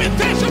call him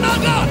intentional,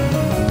 God.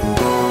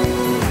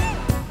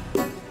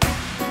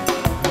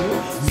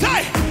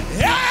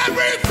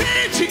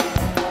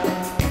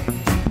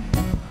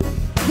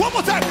 One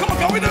more time, come on,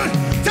 can we do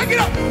it? Take it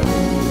up.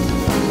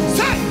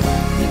 Say,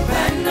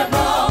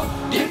 Dependable,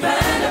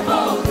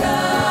 dependable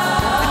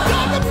God.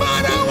 doesn't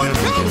matter what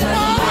comes my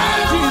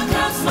way. What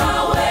comes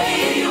my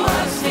way, you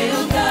are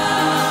still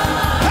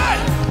God.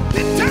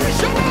 Hey,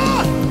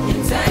 intentional.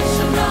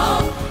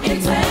 Intentional,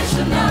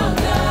 intentional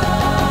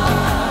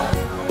God.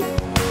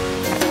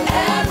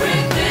 Every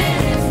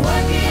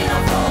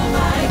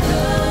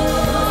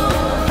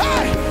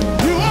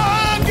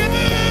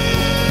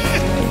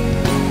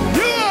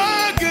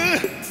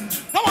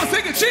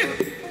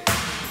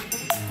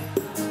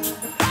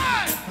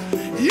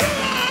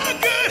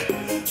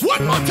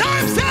One more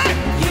time, say.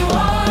 You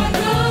are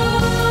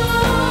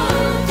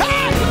good.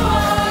 Hey. You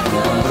are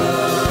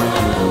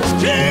good.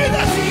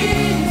 Jesus.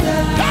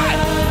 Jesus. Hey,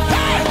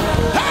 hey,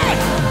 hey,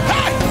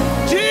 hey.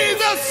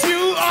 Jesus,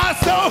 you are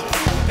so.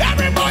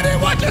 Everybody,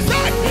 what you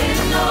say?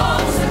 In all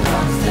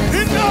circumstances.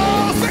 In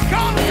all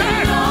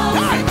circumstances. In all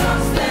Hey.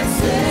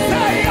 circumstances.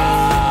 Say, oh.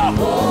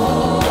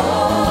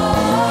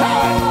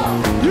 Hey.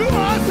 You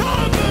are so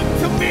good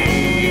to me.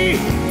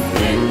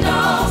 In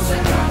all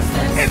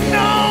circumstances. In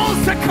all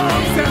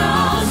circumstances. In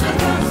all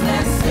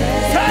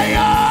circumstances. Say,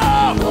 oh.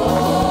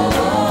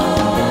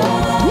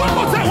 One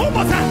more time, one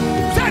more time.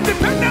 Say,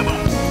 dependable.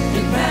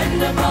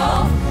 Dependable,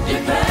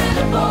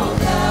 dependable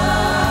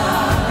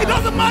God. It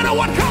doesn't matter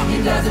what comes.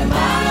 It doesn't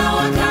matter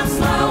what comes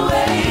my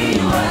way,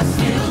 you are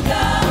still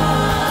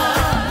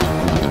God.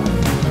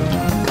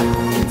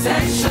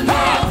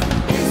 Intentional,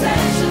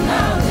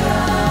 intentional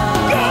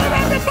God. Good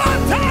at the bad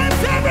times,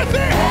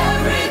 everything.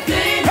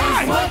 Everything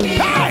is working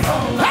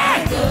for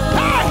my good.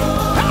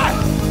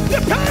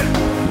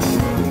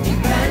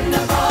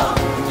 Dependable,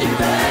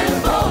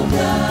 Dependable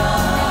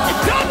God. it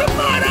doesn't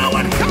matter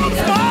what comes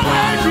Doesn't my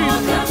matter way.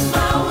 what comes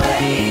my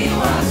way, you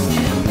are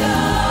still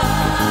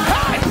God.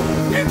 Hey,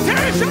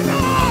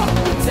 intentional.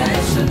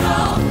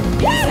 Intentional,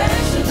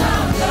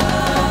 intentional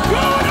God.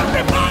 Good at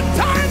the bad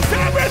times,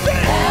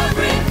 everything.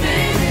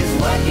 Everything is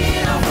working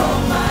out for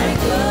my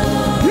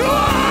good. You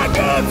are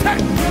good.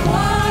 You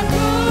are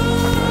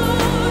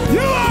good.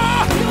 You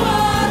are. You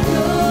are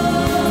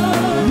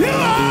good. You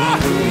are.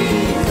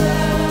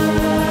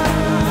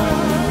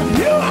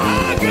 You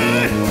are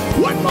good.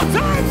 One more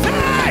time, say.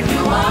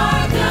 You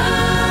are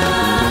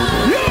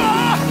good. You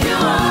are. You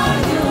are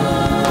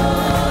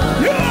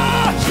good. You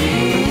are.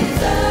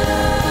 Jesus.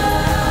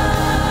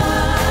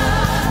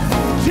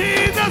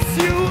 Jesus,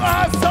 you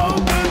are so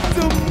good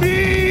to me.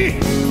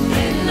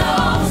 In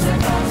all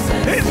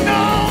circumstances. In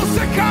no In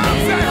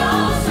circumstance.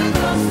 all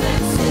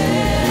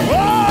circumstances.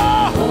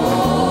 Oh,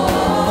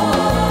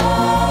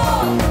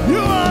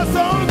 you are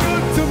so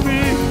good to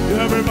me,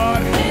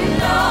 everybody.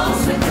 In all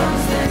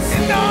circumstances.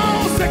 In no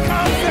In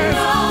circumstance.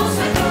 all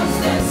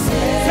circumstances.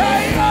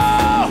 Say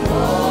oh,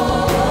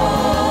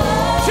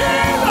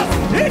 Jesus,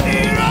 in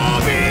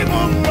Nairobi,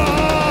 Mumba.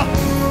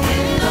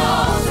 In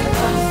all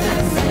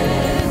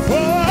circumstances. Oh,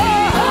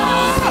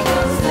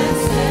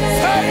 Circumstances.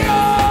 say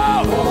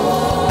oh,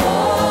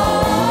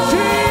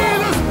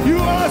 Jesus, you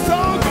are so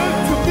good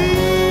to me.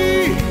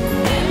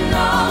 In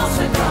all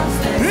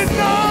circumstances. In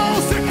no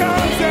In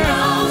circumstance.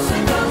 all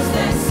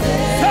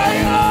circumstances. Say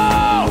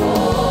oh,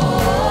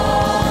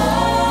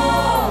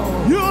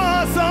 you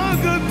are so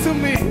good to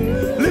me.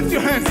 Lift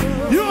your hands.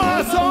 You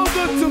are so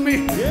good to me.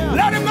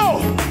 Let him know.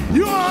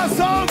 You are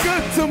so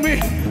good to me.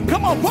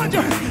 Come on, point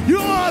your hands. You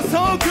are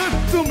so good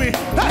to me.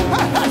 Hey,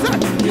 hey, hey, say.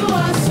 You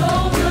are so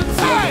good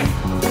to me. Hey,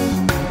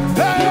 You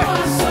hey,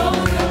 are so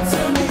good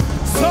to me.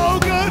 so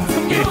good to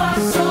me. You are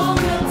so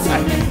good to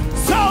me.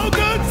 So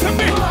good to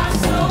me. You are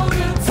so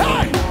good to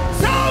Hey, me.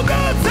 so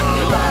good to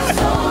You are me.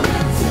 so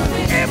good to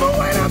me. Even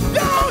when I'm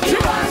down, You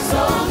are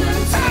so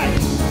good to hey, me.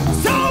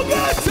 so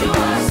good to You me.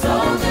 are so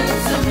good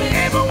to me.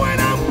 Even when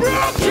I'm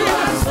broke, You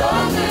are so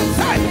good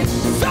to hey, me.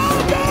 so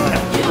good.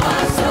 You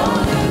are so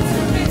good to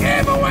me.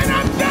 Even when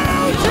I'm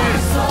down, You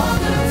are so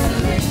good to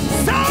me.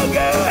 so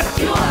good,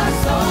 You are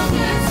so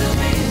good to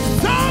me.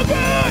 so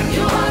good.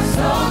 You are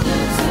so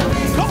good to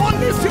me. Come on,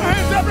 lift your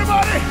hands,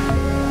 everybody,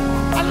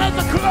 and let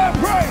the choir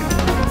pray.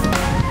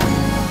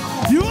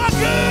 You are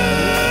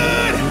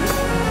good.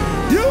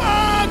 You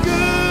are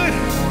good.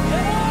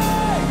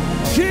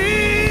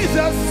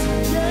 Jesus,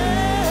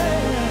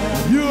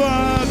 you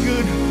are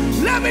good.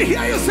 Let me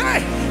hear you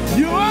say,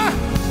 you are.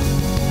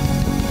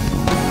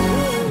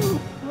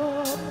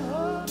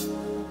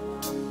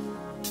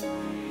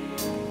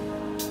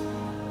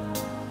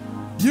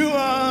 You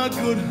are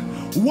good.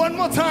 One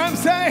more time,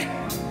 say.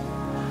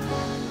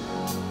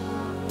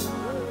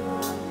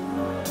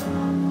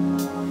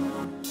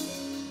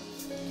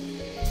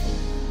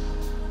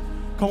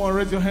 Come on,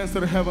 raise your hands to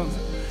the heavens.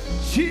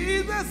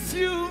 Jesus,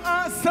 you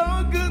are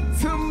so good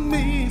to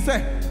me.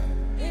 Say.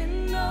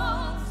 In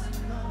all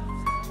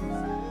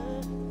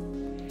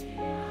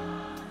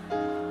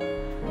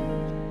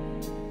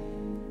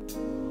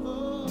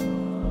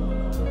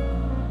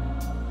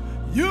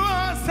You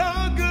are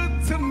so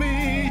good to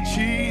me,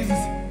 Jesus.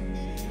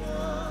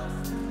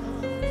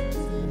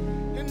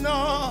 In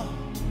all.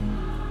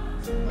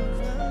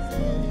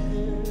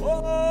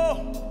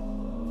 Oh.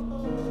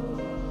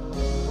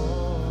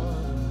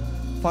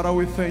 Father,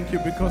 we thank you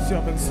because you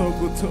have been so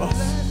good to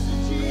us.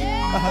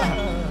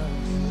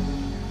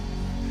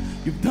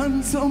 You've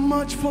done so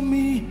much for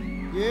me.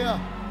 Yeah.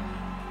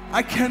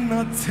 I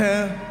cannot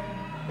tell.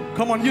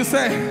 Come on, you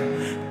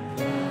say.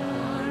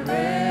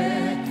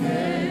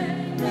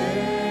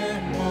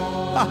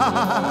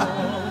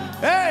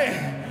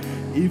 Hey,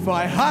 if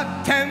I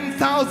had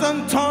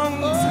 10,000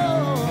 tongues,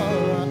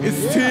 it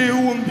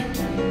still wouldn't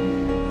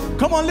be.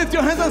 Come on, lift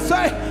your hands and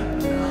say.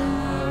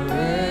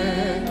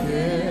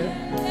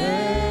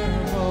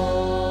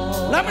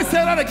 Let me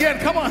say that again.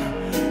 Come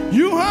on.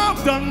 You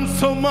have done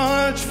so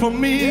much for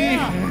me,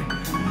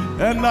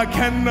 and I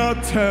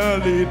cannot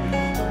tell it.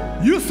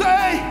 You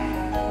say,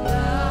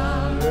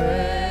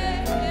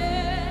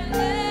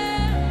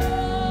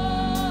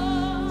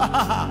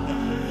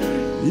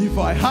 if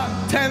I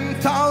had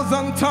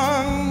 10,000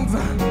 tongues,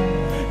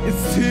 it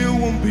still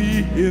won't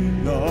be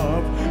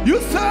enough. You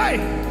say,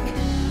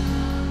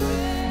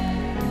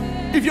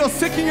 if you're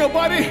sick in your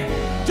body,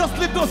 just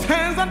lift those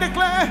hands and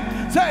declare,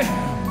 say,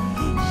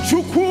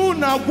 Chukwudi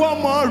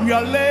Godfrey.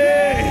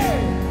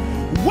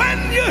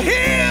 When you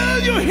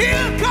heal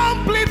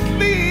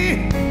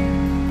completely.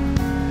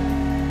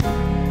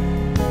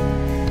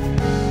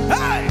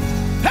 Hey,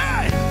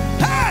 hey,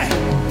 hey,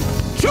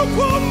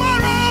 Chukwudi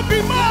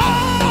Godfrey.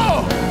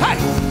 Hey,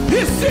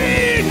 you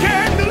see,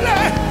 can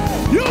delay.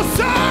 You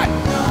say,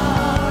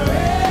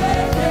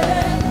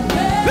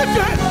 lift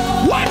your hand.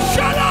 What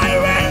shall I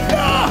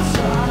render?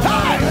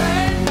 Hey,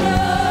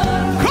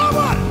 come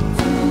on.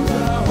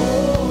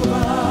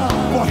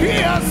 For he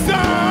has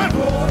done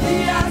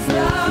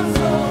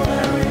so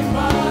very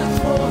much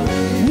for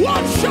me.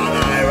 What shall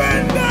I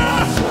render?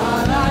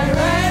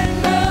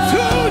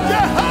 To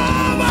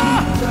Jehovah?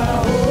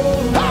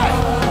 Hey,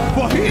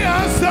 for he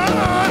has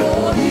done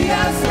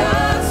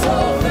so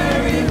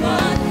very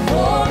much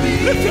for me.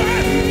 Lift your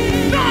hand.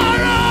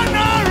 Nara,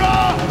 Nara.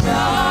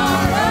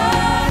 Nara,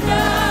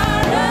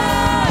 Nara.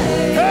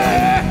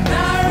 Hey.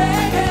 Nara,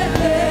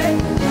 Nara.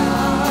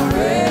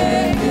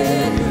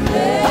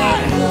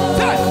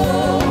 Hey.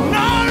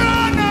 Nara,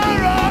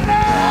 Nara.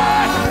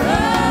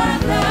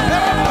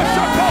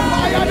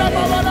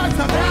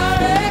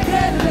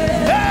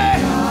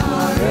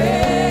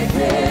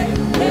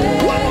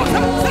 One more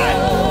time, say,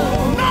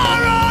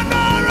 Nara,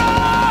 Nara.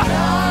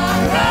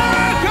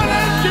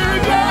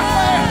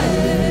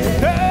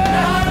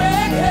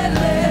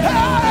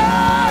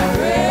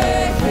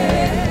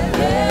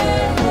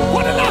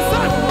 What the last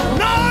time?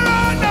 Nara,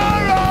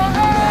 Nara.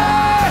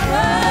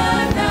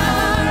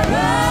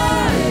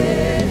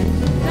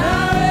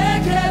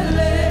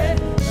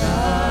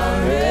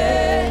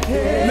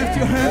 Lift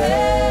your hand.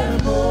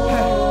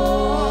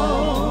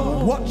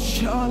 What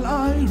shall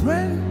I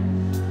render?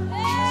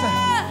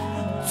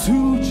 To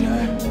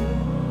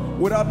Jehovah.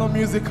 Without no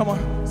music, come on.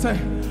 Say,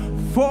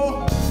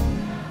 for.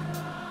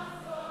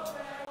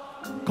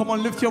 Come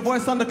on, lift your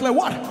voice and declare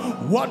what?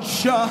 What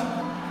shall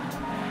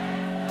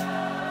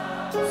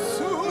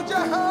to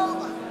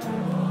Jehovah?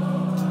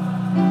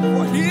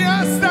 For he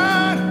has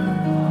done.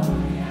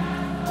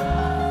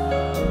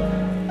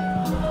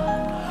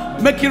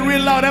 Make it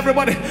real loud,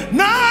 everybody.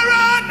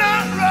 Nara,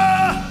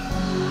 Nara.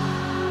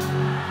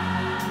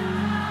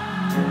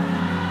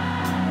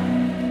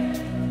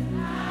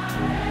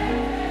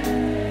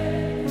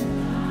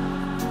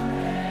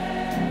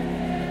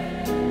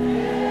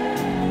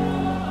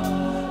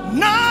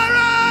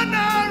 Nara,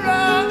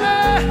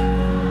 Nara.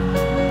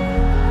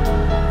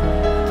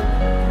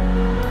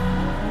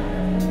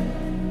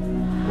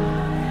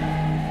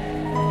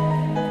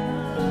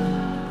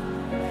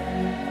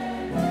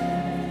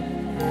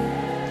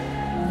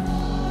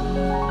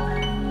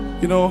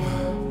 You know,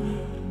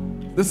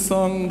 this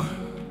song,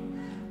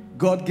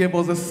 God gave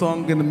us a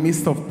song in the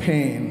midst of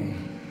pain.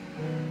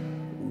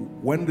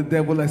 When the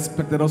devil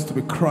expected us to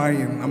be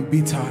crying and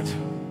bittered,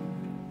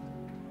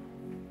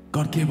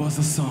 God gave us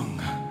a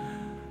song.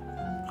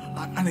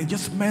 And it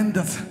just meant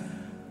that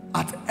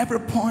at every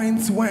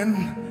point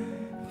when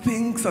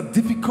things are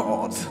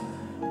difficult,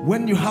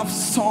 when you have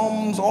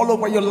storms all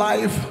over your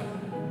life,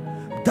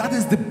 that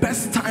is the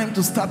best time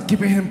to start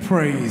giving him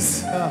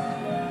praise.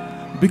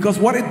 Because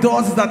what it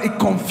does is that it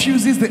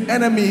confuses the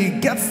enemy.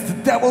 It gets the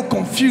devil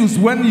confused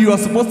when you are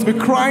supposed to be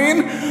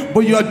crying,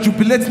 but you are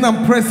jubilating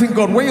and praising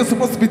God. When you're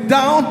supposed to be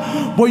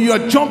down, but you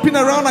are jumping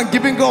around and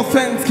giving God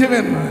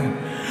thanksgiving.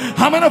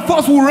 How many of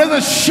us will raise a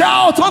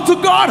shout unto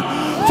God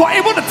for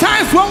even the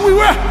times when we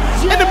were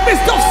in the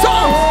midst of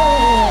storms?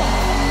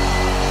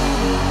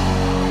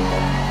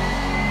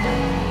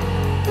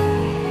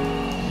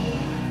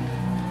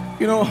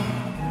 You know,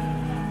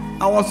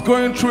 I was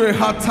going through a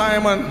hard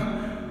time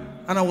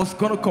and I was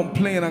going to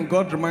complain, and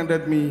God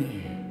reminded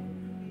me,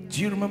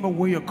 do you remember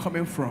where you're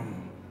coming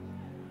from?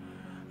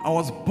 I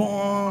was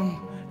born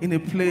in a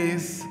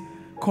place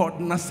called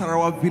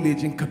Nasarawa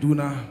village in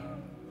Kaduna.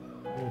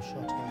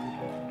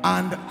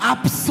 And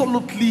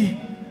absolutely,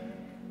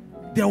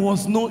 there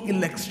was no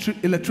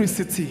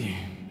electricity.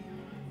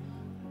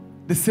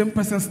 The same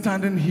person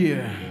standing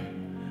here,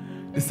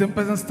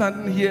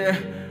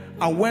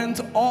 I went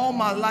all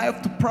my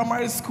life to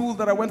primary school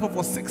that I went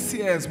for 6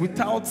 years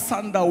without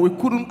sandal. We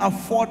couldn't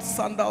afford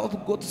sandal to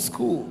go to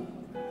school.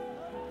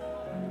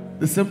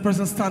 The same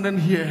person standing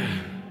here.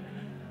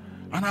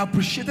 And I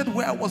appreciated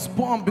where I was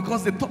born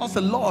because they taught us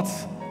a lot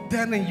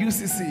then in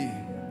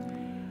UCC.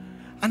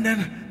 And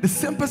then the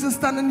same person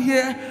standing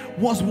here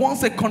was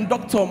once a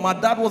conductor. My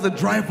dad was a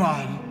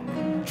driver,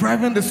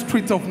 driving the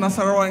streets of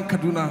Nasarawa and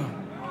Kaduna.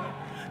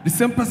 The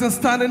same person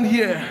standing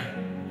here,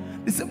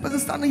 was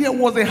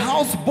a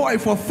houseboy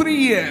for 3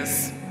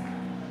 years.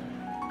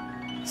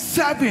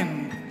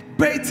 Serving,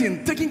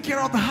 bathing, taking care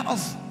of the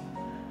house.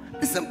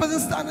 The same person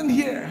standing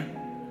here.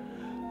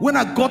 When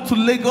I got to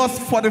Lagos,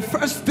 for the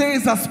first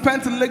days I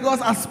spent in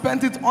Lagos, I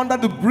spent it under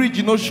the bridge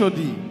in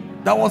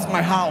Oshodi. That was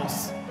my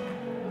house.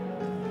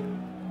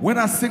 When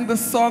I sing the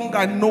song,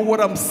 I know what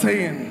I'm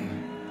saying.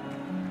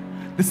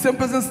 The same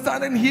person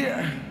standing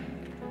here.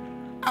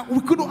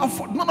 We couldn't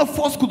afford, none of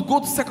us could go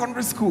to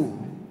secondary school.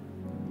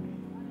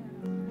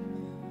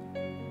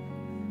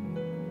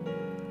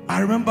 I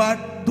remember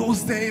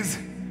those days,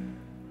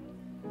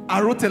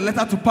 I wrote a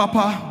letter to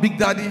Papa, Big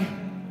Daddy,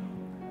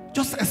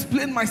 just to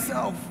explain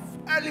myself.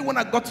 Early when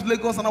I got to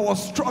Lagos and I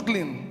was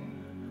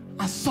struggling,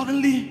 and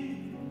suddenly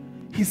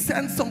he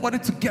sent somebody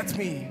to get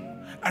me.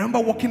 I remember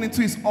walking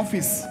into his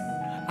office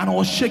and I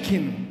was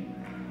shaking.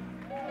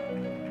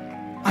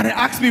 And he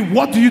asked me,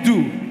 "What do you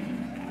do?"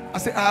 I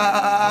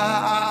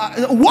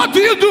said, "What do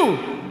you do?"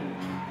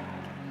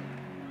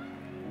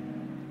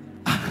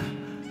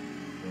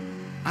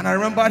 And I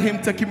remembered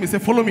him taking me, he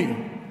said, "Follow me."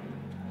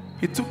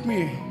 He took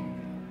me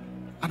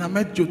and I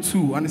met Joe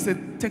too. And he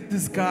said, "Take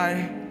this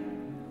guy,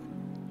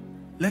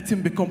 let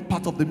him become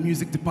part of the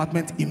music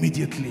department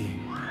immediately."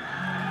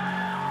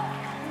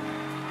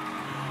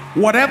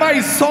 Whatever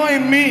he saw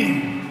in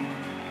me.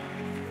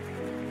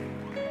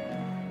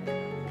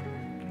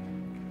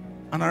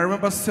 And I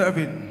remember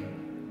serving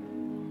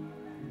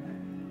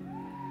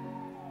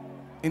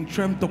in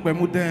Trem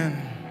Tokwemuden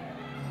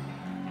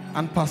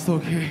and Pastor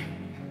K.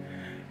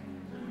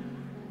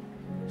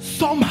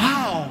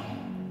 Somehow,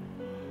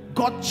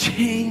 God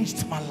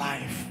changed my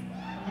life.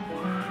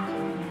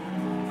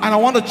 And I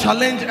want to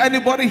challenge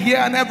anybody here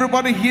and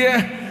everybody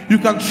here, you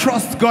can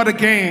trust God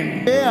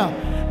again. Yeah.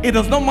 It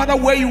does not matter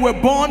where you were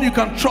born, you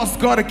can trust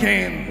God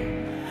again.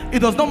 It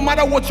does not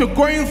matter what you're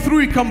going through,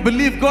 you can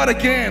believe God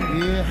again.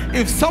 Yeah.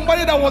 If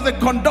somebody that was a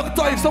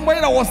conductor, if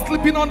somebody that was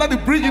sleeping under the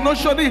bridge in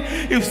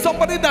Oshodi, if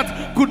somebody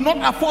that could not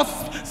afford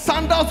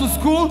sandals to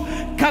school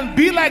can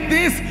be like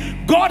this,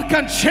 God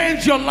can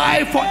change your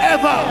life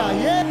forever.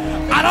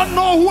 Yeah. I don't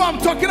know who I'm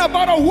talking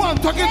about or who I'm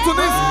talking to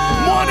this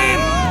morning.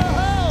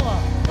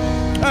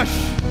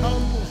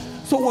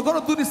 So we're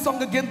going to do this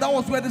song again. That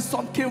was where this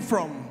song came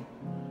from.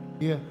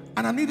 Yeah.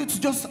 And I need you to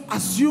just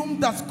assume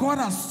that God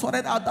has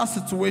sorted out that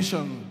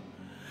situation.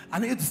 I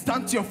need you to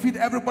stand to your feet.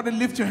 Everybody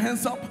lift your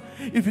hands up.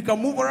 If you can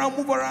move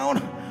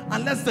around,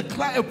 and let's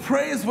declare a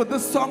praise with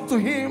this song to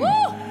Him.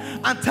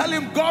 And tell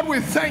Him, "God, we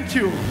thank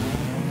you.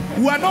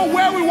 We're not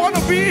where we want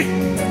to be,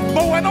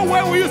 but we're not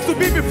where we used to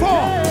be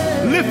before."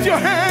 Lift your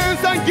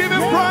hands and give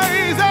Him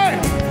praise. Hey,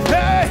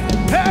 hey,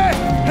 hey,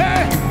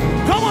 hey.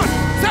 Come on,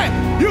 say,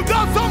 "You've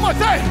done so much."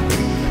 Say,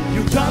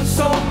 You've done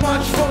so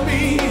much for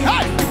me.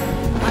 hey.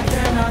 I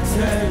cannot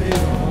tell it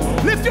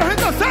all. Lift your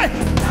hands and say,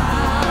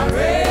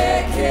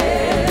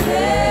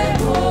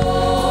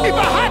 "If I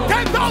had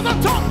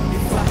 10,000 tongues,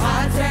 If I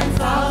had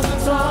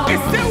 10,000 tongues, it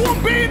still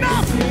won't be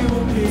enough." it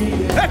would be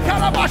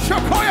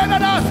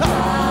enough.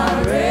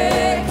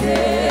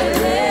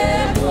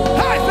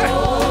 Hey, say,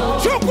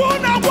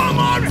 "Chukwudi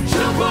Godfrey."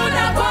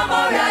 Chukwudi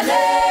Godfrey.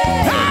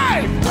 Hey,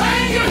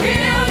 When you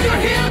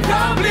heal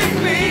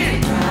completely.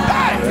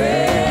 hey.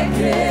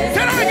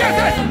 Say that again.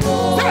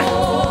 Say,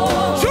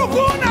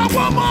 "Chukwudi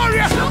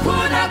Godfrey."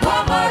 Chukwudi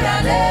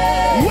Godfrey.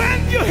 When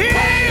you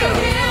heal.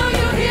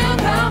 You heal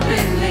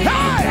completely.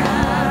 Hey.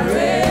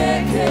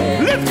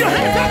 Lift your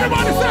hands,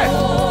 everybody. Say,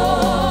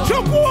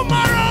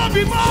 "Chukwudi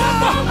Godfrey."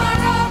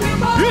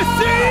 You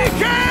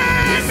seek it.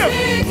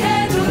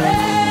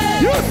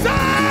 You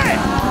say,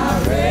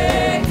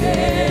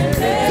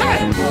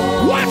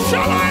 "What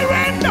shall I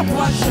render?"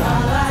 What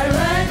shall I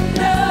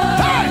render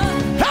Hey,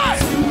 hey.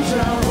 to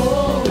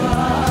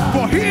Jehovah?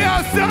 For He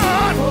has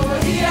done. For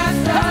He has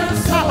done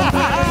so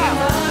very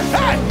much.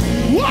 Hey,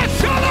 what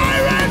shall I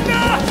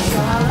render?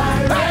 Shall I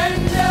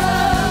render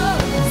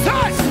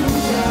Say, to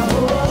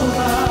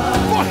Jehovah?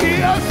 for He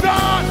has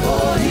done.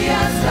 For He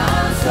has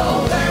done so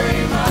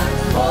very much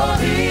for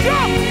me.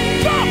 Jump,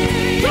 jump,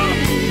 jump,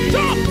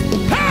 jump.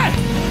 Hey,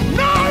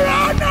 Nara,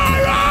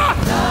 Nara.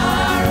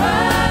 Nara,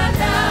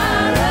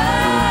 Nara,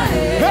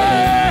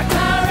 Hey,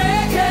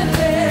 Nareke,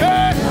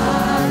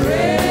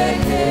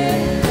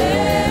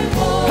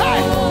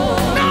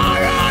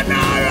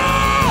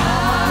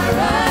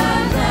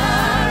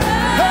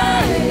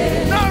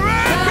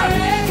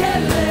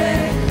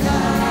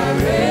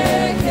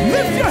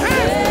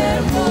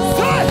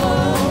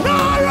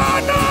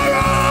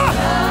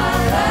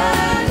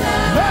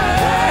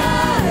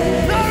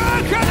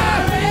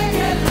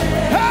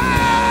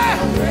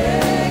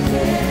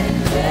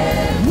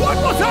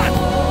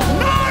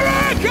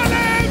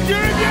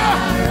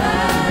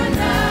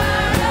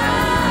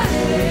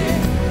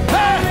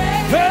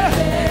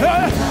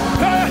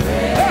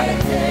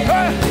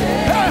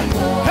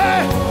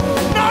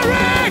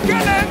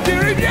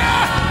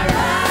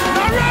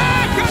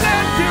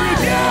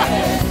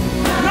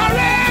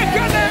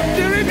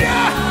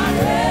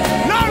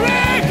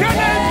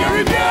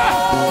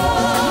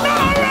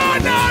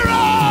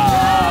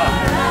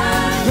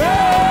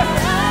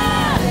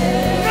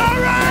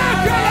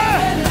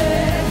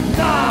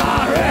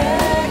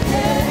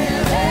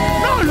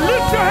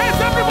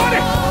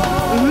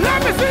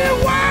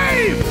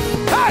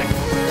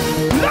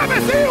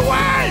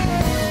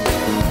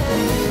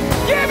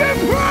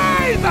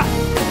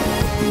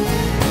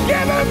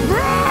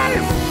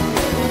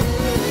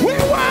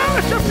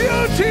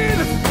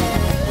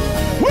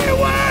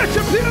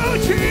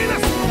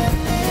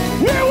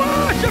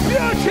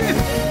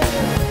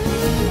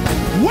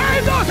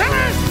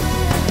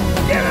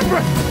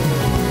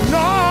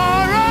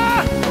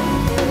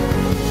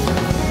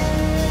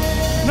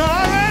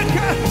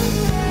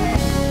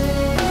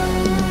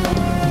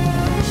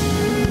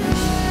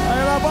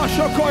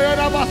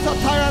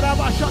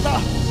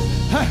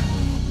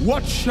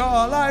 What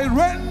shall I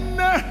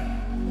render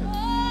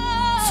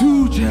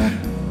to Jah?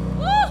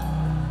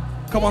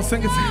 Come on,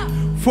 sing it.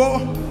 For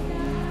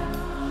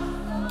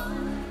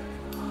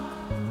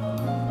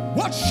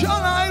what shall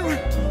I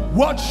render?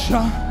 What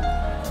shall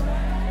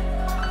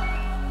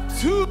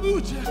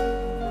to Jah?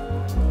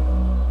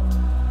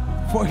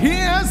 For He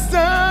has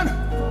done.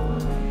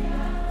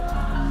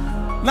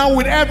 Now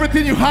with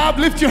everything you have,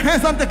 lift your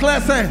hands and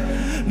declare, say,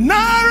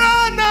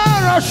 Nara,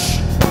 Nara,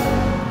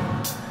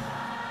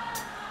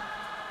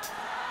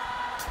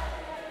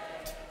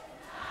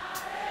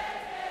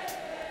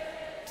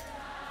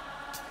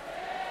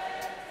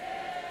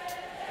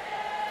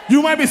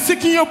 You might be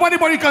sick in your body,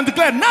 but you can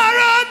declare,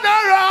 Nara,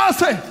 Nara,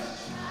 say,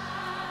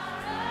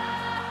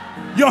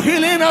 your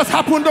healing has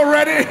happened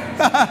already.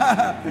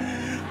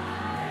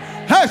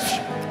 Hush.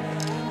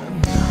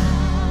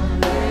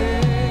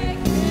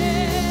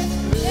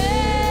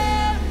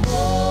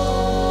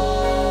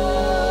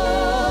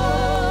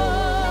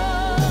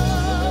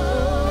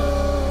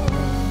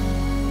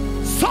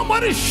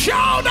 Somebody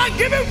shout and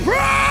give Him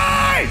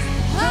praise.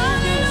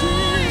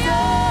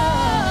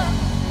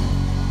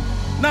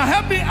 Now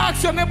help me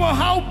ask your neighbor,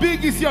 how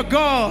big is your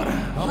God?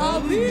 How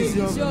big is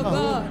your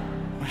God?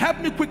 Help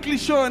me quickly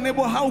show your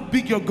neighbor how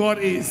big your God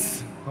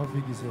is. How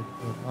big is it?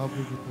 How big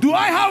is it? Do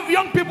I have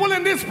young people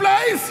in this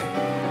place?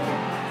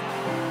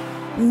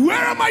 Where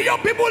are my young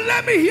people?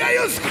 Let me hear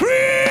you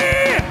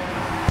scream.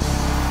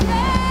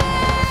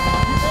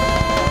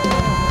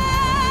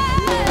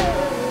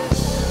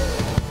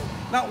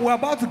 Now we're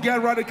about to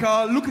get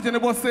radical. Look at your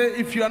neighbor, say,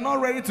 if you are not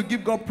ready to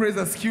give God praise,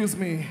 excuse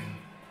me.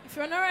 If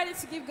you're not ready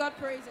to give God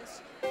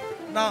praises.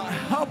 Now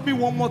help me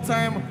one more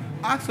time.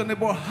 Ask your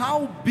neighbor,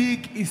 how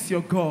big is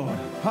your God?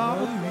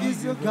 How big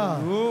is your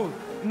God?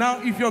 Now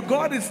if your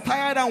God is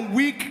tired and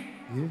weak,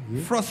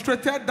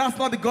 frustrated, that's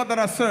not the God that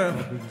I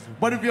serve.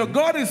 But if your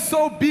God is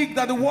so big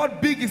that the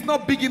word big is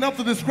not big enough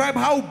to describe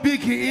how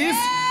big He is,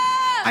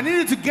 I need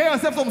you to get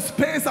yourself some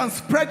space and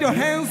spread your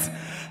hands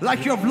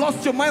like you have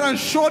lost your mind and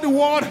show the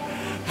world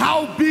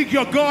how big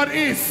your God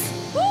is.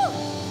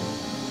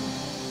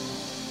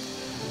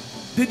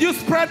 Did you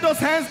spread those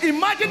hands?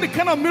 Imagine the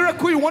kind of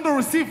miracle you want to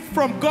receive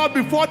from God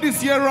before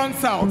this year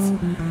runs out.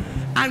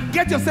 And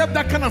get yourself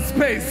that kind of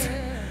space.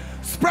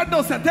 Spread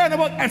those hands. Tell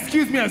them,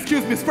 excuse me,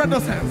 spread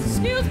those hands.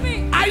 Excuse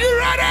me. Are you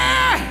ready?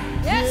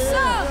 Yes,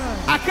 sir.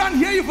 I can't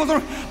hear you for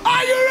some.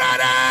 Are you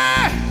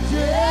ready?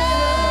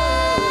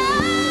 Yeah.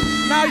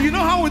 Now you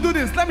know how we do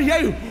this. Let me hear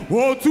you.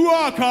 Oh, to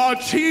a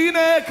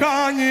kachine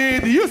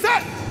kanyi. You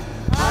said.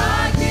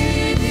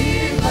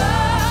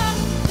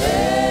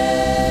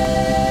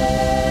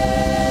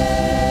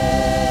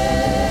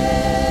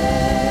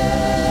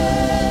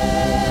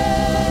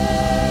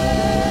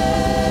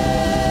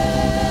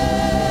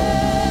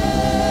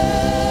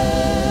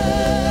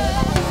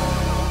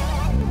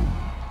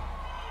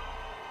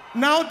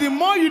 Now, the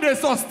more you they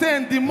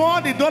sustain, the more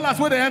the dollars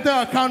where they enter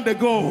your account they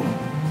go.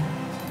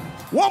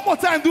 One more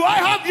time, do I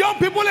have young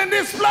people in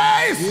this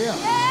place? Yeah.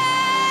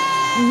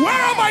 Where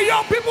are my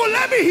young people?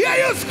 Let me hear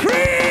you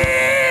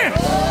scream.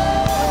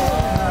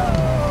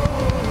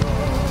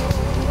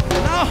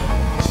 Now,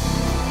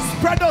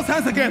 spread those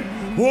hands again.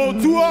 You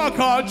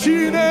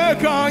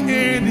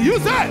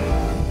said.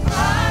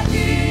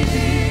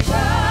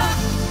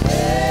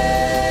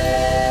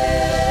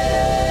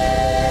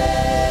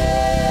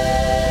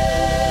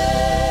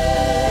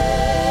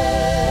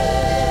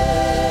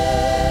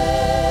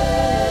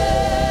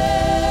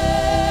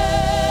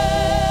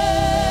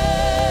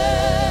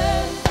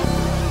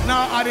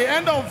 At the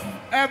end of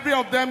every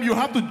of them, you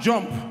have to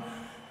jump.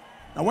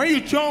 Now, when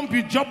you jump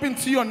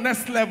into your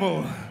next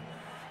level.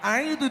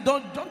 And you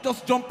don't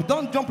just jump.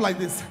 Don't jump like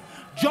this.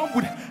 Jump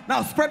with.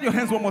 Now, spread your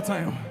hands one more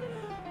time.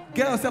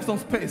 Get yourself some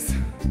space.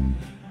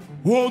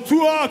 You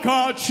say.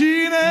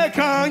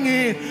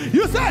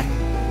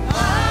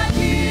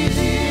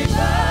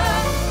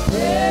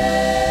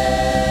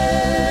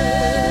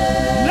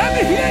 Let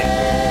me hear it.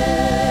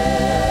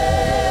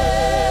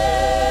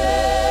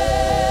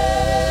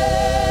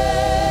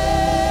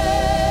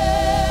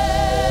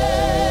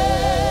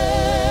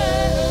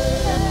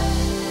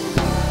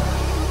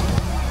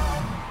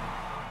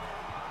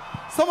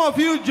 Some of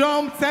you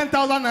jump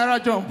 10,000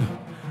 naira jump.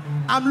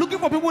 I'm looking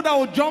for people that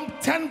will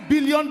jump $10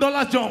 billion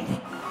jump.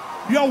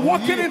 You are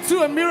walking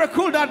into a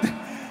miracle that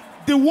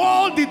the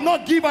world did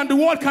not give and the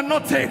world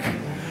cannot take.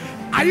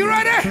 Are you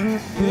ready?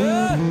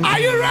 Yeah. Are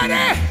you ready?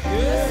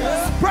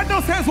 Yeah. Spread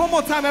those hands one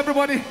more time,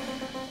 everybody.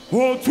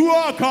 You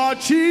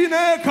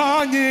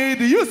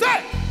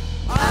say.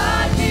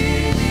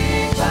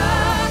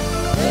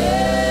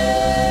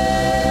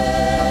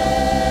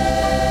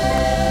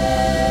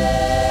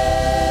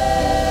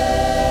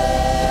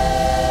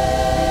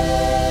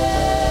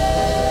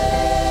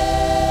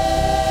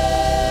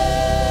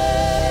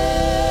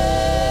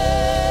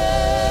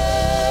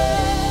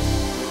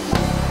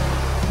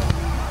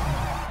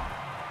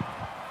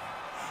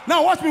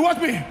 Now watch me,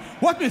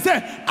 say,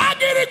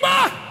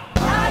 Agirigba!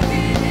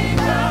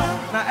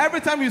 Now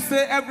every time you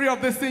say every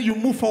of this thing, you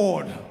move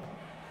forward.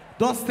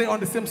 Don't stay on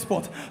the same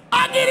spot.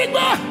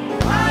 Agirigba!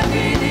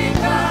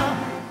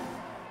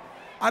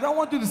 I don't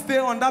want you to stay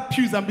on that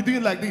pews and be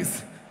doing like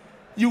this.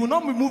 You will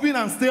not be moving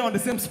and stay on the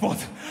same spot.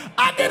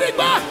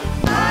 Agirigba!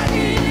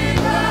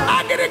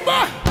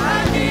 Agirigba!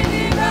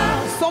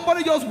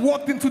 Somebody just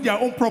walked into their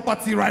own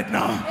property right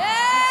now.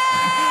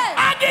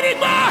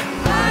 Agirigba!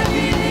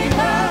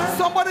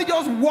 Somebody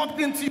just walked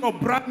into your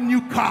brand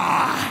new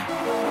car.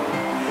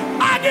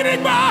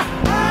 Agirigba!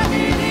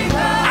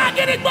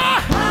 Agirigba!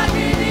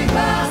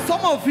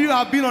 Some of you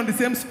have been on the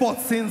same spot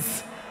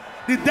since.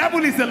 The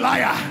devil is a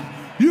liar.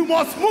 You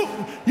must move.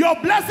 Your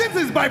blessings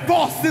is by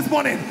force this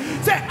morning.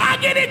 Say,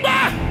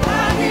 Agirigba!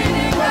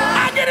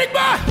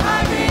 Agirigba!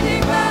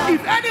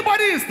 If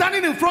anybody is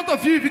standing in front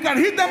of you, if you can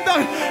hit them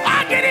down,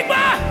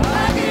 Agirigba!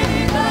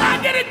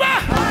 Agirigba!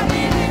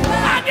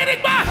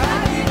 Agirigba!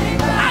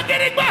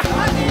 Agirigba!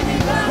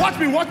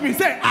 Watch me.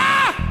 Say,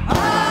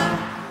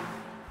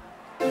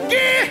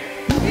 Gi!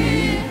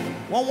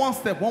 One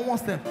step.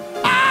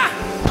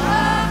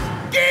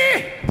 Gi!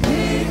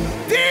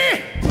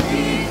 Di!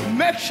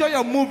 Make sure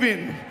you're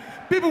moving.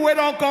 People who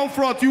don't come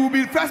front, you will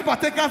be first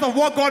partakers of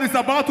what God is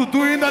about to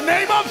do in the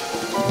name of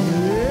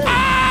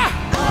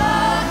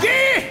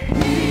Gi!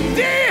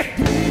 Di!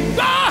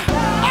 Ga! Gi! Di!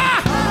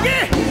 Ga! Gi!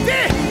 Di!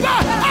 Ga!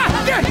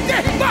 Gi!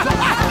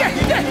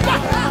 Di! Ga!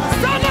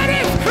 Somebody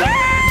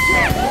scream!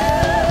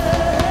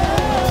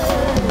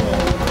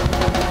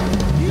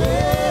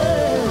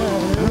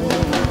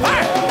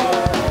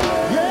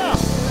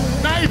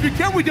 If you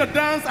came with your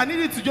dance, I need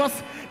you to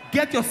just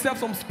get yourself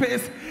some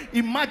space.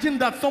 Imagine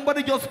that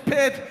somebody just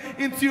paid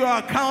into your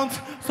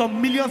account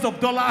some millions of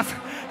dollars.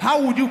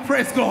 How would you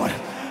praise God?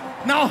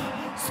 Now,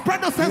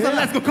 spread those hands and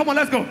let's go. Come on,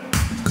 let's go.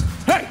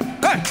 Hey.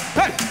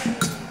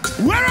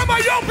 Where are my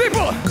young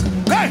people?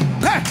 Hey.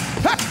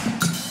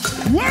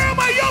 Where are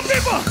my young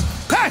people?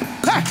 Hey.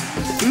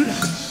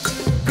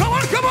 Come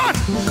on.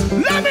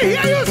 Let me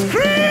hear you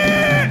scream.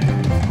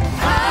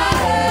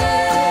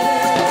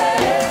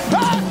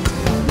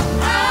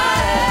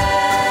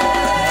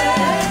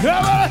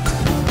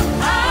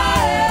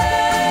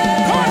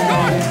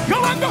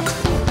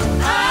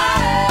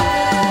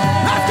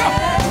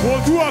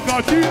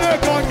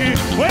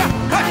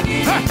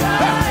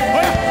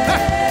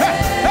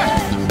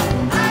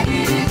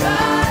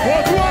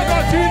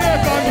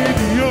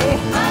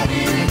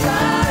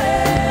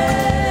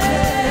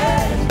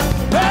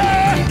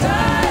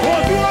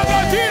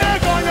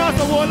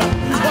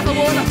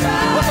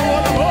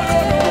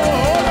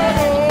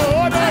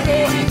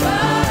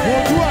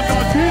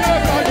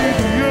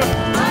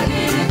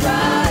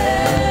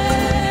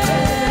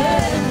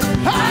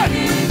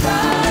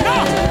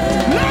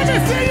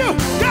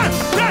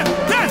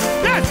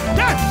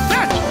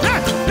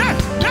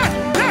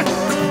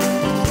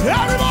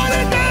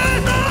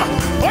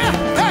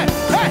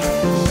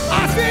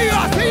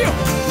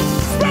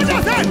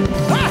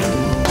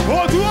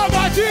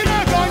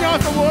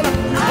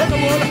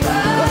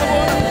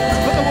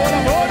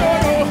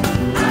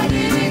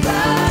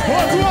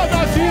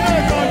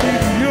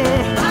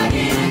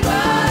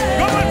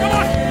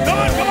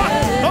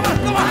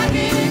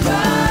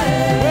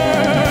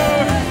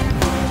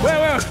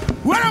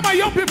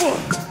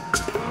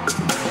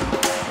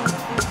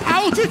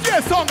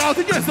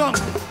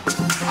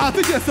 I'll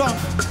teach you a song.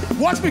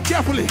 Watch me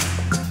carefully,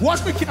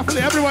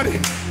 everybody.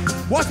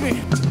 Watch me.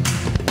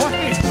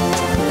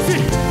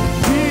 See,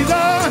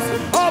 Jesus,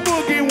 a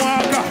boogie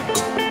waka.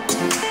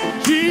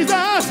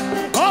 Jesus,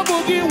 a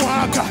boogie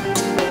waka.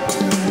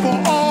 For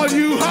all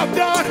you have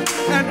done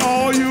and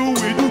all you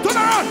will do. Turn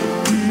around.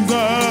 Jesus.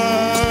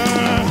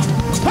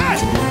 Hey,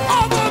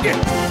 a boogie.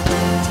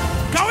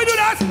 Can we do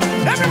that?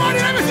 Everybody,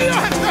 let me see your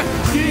hands.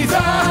 Jesus,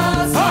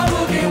 a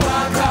boogie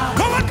waka.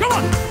 Come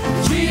on.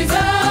 Jesus, a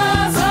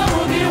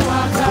boogie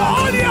waka. For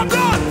all you have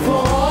done.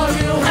 For all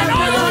you have done. And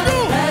all you will do.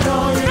 And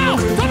all you now,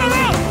 turn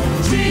around.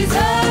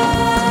 Jesus.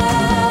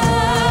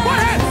 Go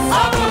ahead.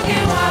 A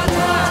boogie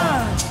waka.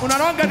 Una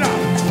don't get down.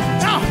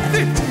 Now,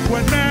 see.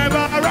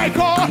 Whenever I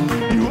call,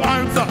 you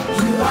answer.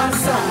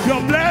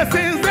 Your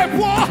blessings, they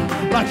pour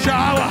like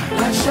shower.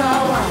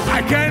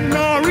 I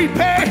cannot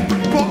repay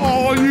for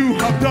all you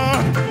have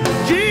done.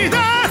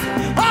 Jesus,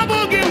 a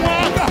boogie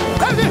waka.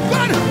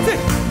 Everybody, see.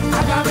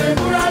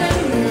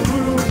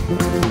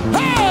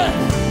 Hey!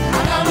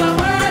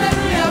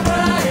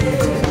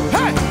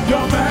 Hey!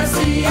 Your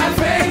mercy and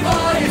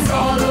favor is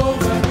all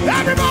over.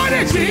 Everybody,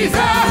 Jesus!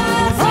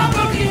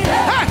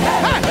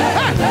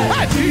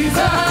 Hey!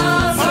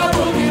 Jesus!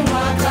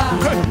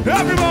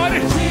 Everybody!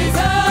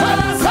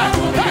 Jesus!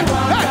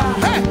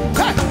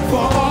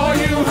 For all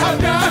you have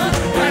done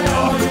and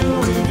all you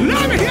will do.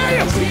 Let me hear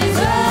you!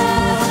 Jesus!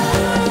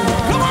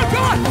 Come on!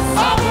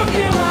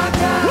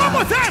 One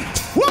more time!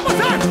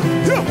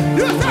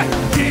 You say!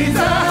 Jesus!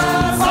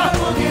 Jesus!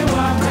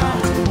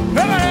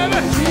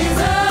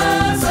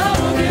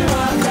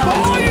 For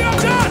all you have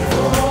done!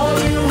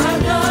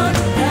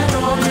 and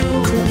all you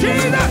will do.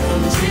 Jesus!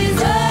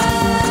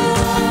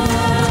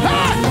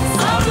 Hey!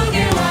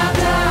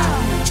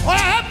 Oh,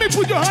 help me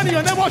put your hand in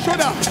your neighbor's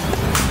shoulder.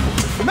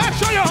 Make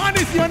sure your hand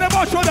is in your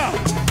neighbor's shoulder.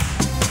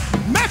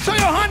 Make sure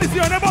your hand is in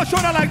your neighbor's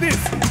shoulder like this.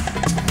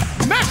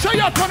 Make sure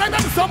you're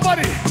connected to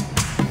somebody.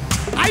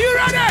 Are you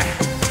ready?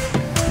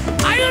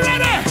 Are you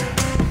ready?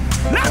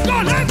 Let's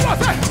go, let's go.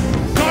 Say,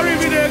 carry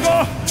me, they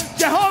go.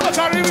 Jehovah,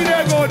 carry me,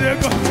 they go, they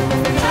go.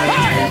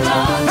 Hey,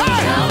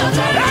 hey,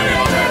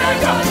 everybody, they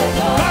go.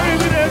 Carry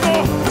me, they go.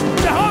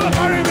 Jehovah,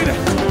 carry me, they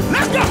go.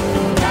 Let's go.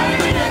 Carry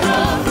me, they go.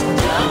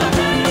 Jehovah,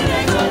 carry me,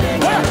 they go, they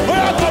go.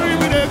 Carry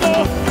me, they go.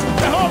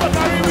 Jehovah,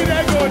 carry me,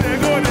 they go, they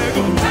go, they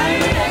go. Carry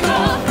me, they go.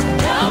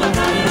 Jehovah,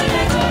 carry me,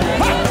 they go, they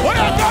go.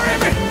 Carry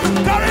me,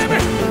 carry me,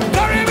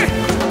 carry me,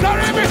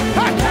 carry me.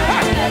 Hey,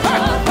 hey, hey,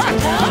 hey,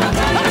 hey.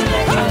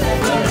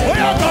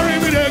 Carry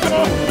me, they go.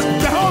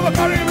 Jehovah,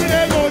 carry me,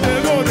 they go, they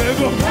go, they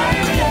go.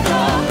 Carry me, they go.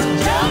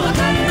 Jehovah,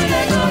 carry me,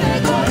 they go, they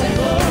go, they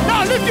go.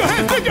 Now lift your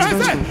hands, say,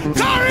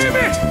 carry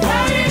me.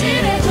 Carry me,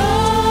 they go.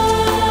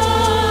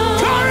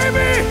 Carry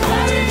me.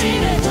 Carry me,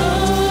 they go.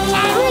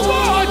 Arugo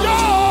ojo.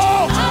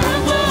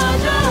 Arugo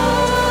ojo.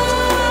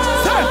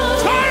 Say,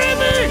 carry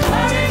me.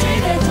 Carry me,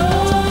 they go.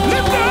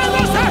 Lift your hands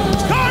and say,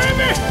 carry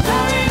me.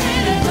 Carry me,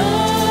 they go.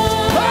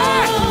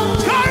 Hey,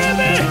 carry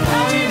me.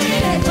 Carry me,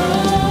 they go.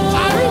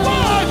 Arugo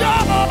ojo.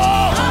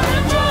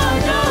 Arugo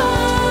ojo.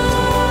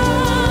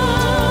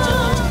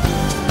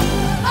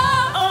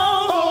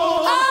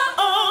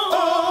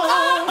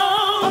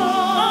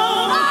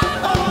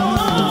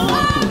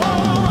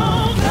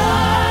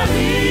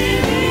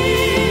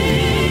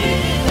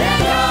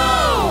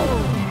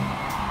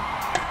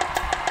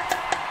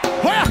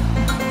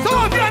 Some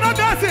of you are not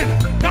dancing.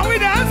 Can we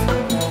dance?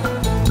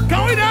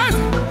 Can we dance?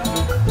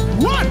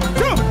 1,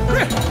 2,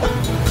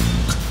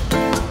 3.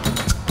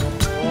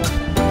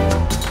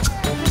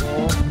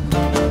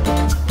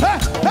 Hey,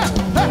 hey,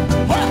 hey,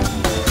 hoya.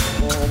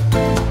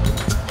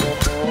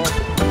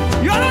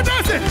 You are not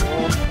dancing.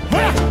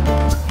 Hoya,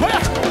 hoya,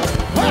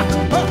 hoya,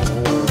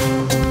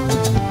 hoya.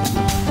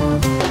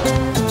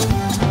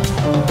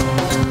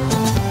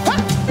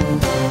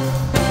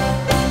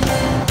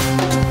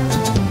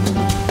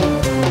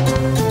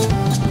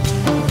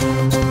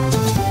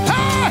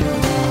 Hey,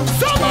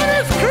 somebody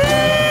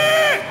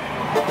scream!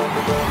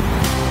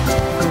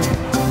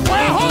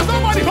 Hoya, hold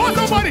somebody, hold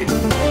somebody.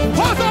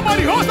 Hold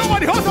somebody, hold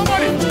somebody, hold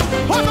somebody.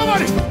 Hold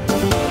somebody.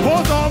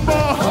 Hold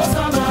somebody.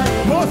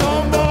 Hold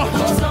somebody.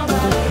 Hold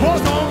somebody.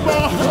 Hold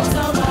somebody.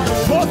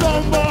 Hold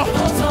somebody.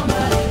 Hold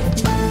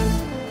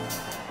somebody.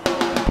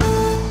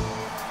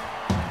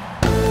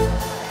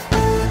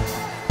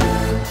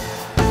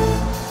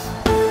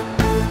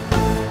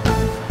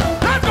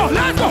 Let's go,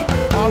 let's go.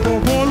 I will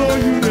follow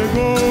you, they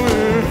go.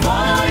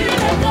 Follow you,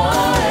 they go.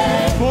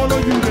 Follow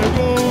you, they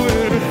go.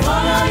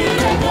 Follow you,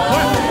 they go.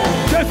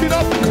 Chasing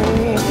after you.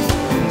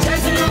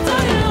 Chasing after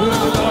you.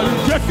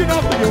 Chasing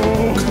after you.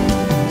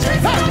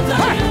 Chasing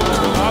after you.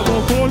 I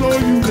will follow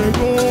you, they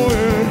go.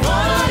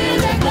 Follow you,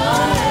 they go.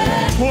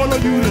 Follow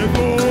you, they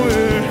go.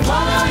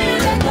 Follow you,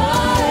 they go.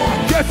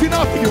 Chasing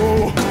after you.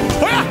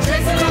 Oh yeah.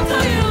 Chasing after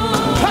you.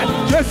 Hey,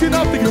 chasing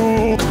after you.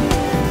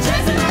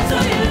 Chasing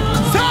after you.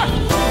 Sir.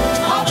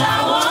 Oba,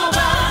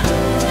 oba,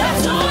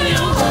 that's who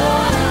you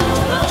are.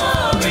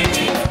 Glory,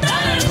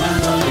 that is what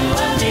you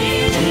are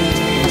needing.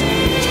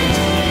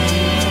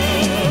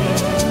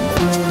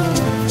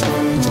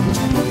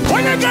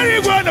 When you get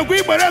it, when the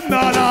people them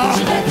nana.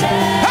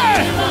 Hey,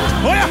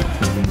 oh yeah,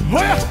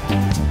 oh yeah,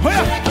 oh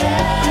yeah.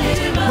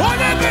 When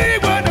you get it,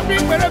 when the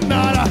people them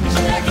nana.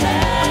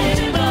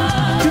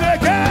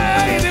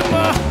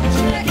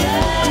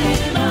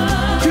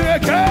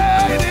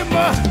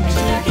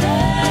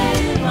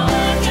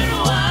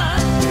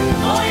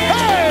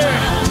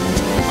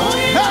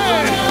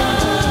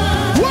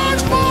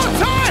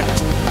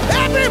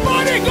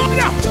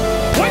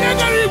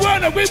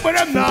 We put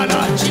them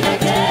nana.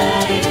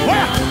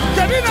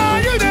 Kevina,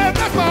 you there,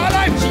 bless my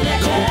life.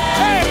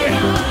 Hey,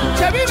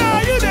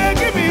 Kevina, you there,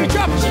 give me a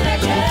job.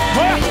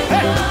 Hey,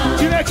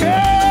 Chineke,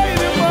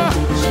 Idima.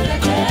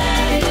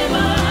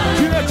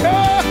 Chineke.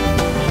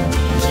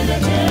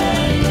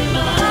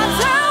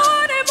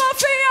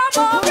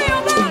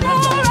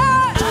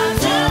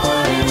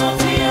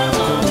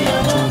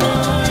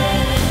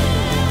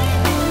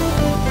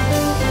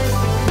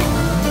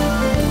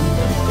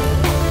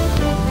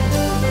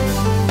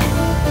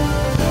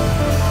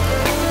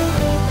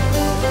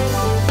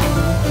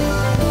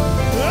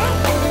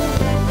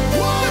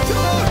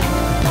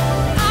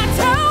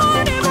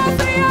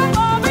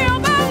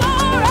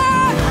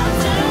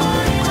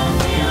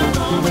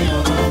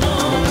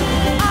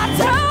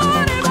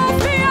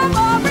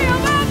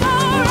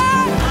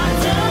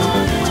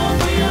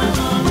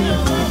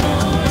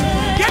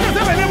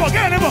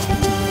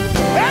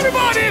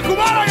 Everybody,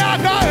 Kumara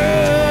Yaka.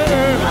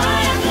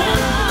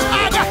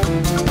 Aga,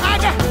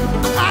 aga,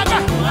 aga,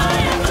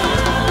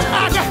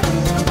 aga,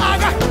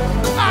 aga,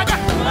 aga,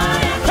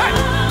 hey,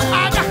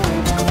 aga,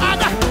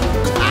 aga,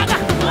 aga,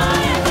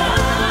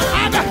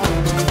 aga,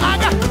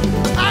 aga,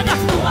 aga.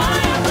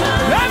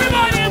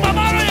 Everybody,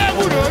 Mamara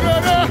Yaku.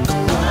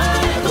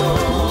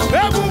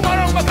 Egu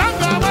Maramba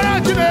Kanga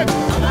Marachine.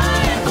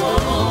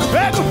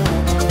 Egu,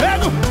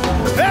 egu,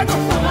 egu.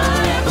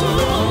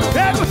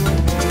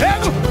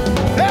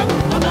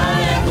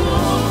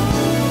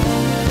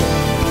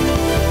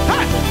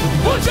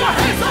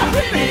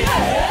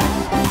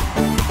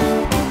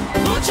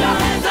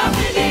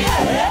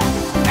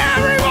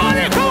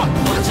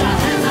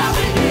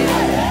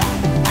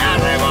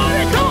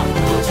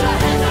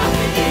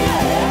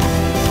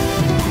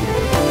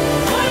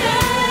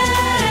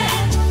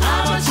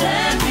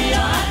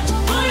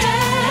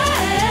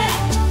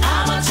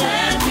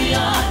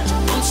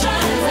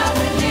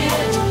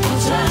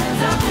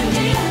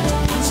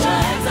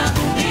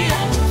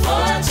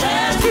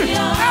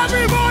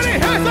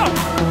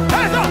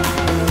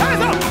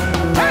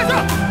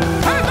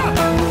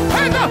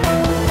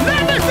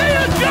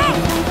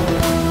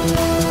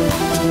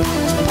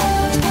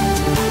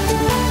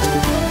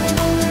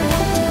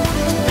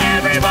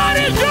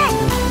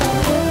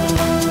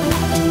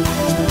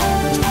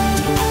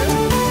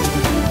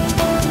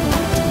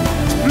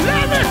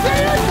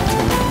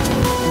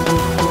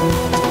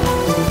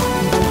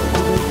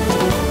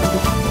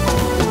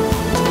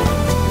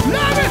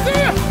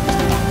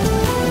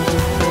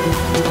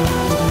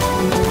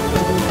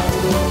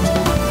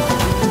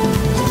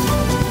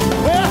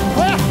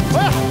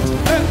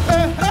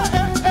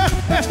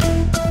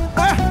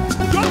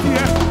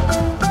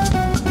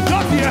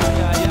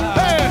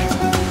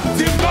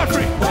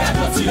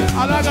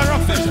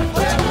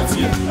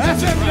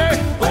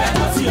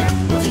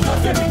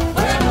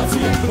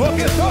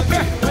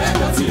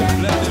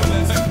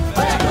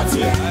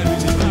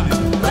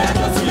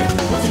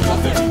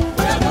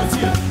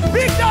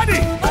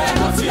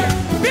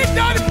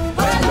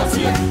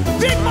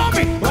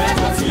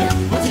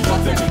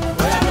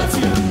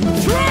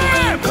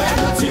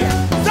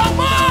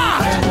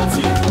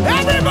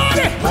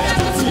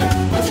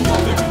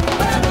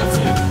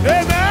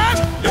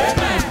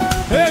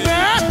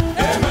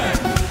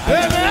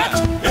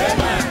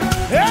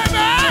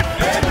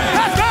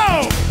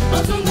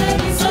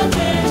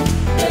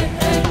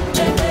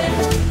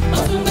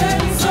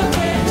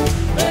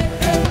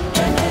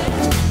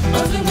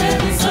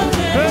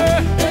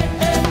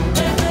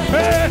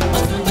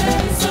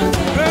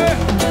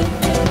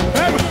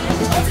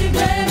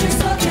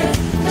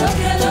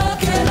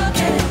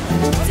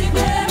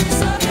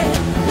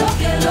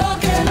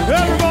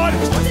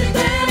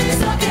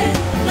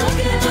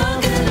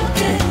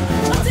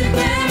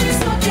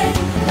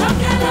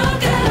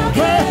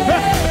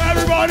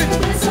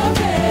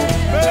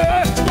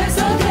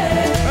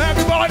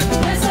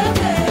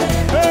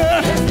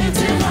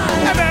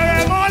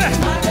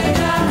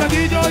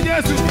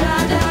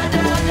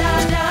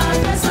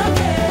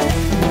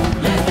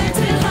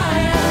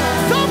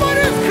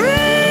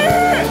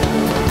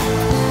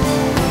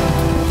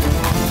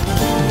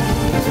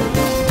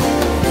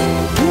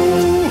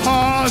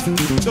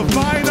 the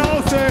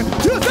final say.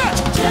 You said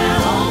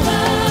Jehovah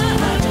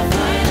has the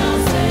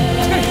final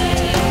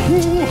say.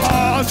 who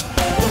has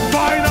the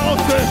final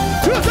say?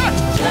 You said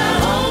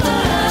Jehovah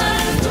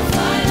has the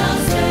final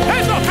say.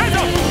 hands up, hands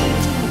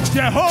up.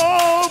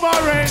 Jehovah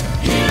reigns.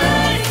 He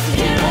reigns,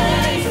 he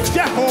reigns.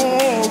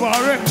 Jehovah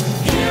reigns.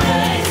 He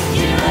reigns,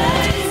 he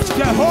reigns.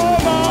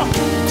 Jehovah.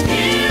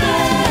 He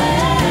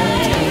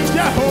reigns.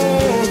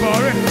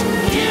 Jehovah reigns.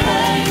 He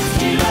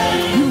reigns, he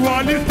reigns. You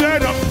are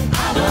lifted up.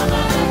 Above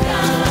all the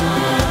gods.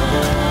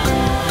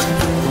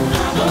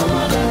 Above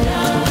all the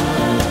gods.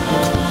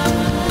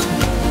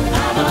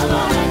 Above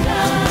all the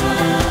gods.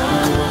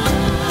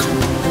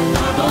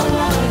 Above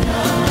all the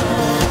gods.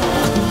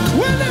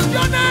 We lift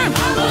your name.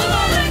 Above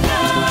all the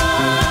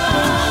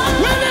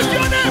gods. We lift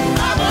your name.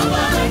 Above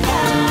all the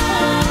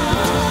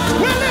gods.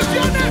 We lift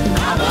your name.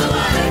 Above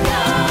all the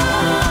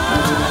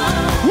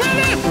gods. We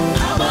lift.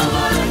 Above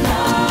all the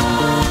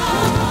gods.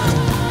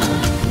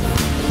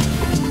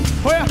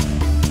 Oh yeah.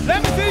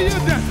 Let me see you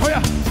dance. Oh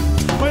yeah.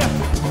 Oh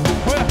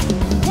yeah. Oh yeah.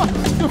 1,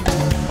 2.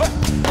 Oh yeah.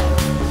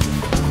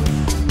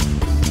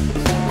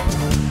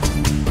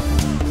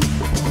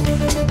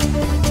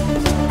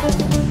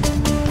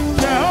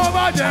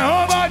 Jehovah,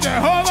 Jehovah,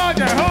 Jehovah,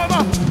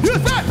 Jehovah. You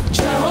said.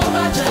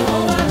 Jehovah,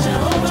 Jehovah,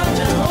 Jehovah,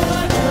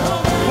 Jehovah,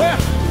 Jehovah. Oh yeah.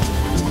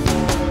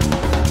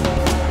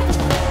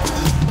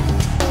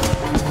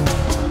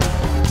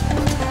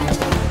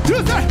 You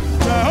said.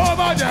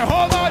 Jehovah,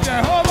 Jehovah,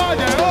 Jehovah,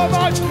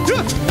 Jehovah. You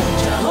said.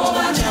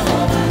 Jehovah,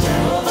 Jehovah,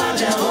 Jehovah,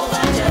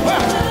 Jehovah,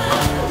 Jehovah.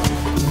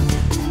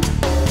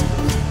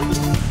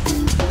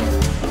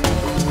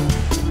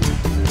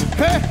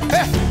 Hey,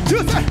 hey, you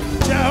say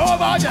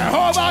Jehovah,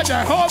 Jehovah,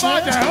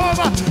 Jehovah,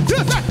 Jehovah. You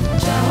say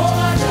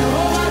Jehovah,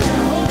 Jehovah,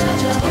 Jehovah,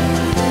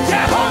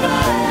 Jehovah.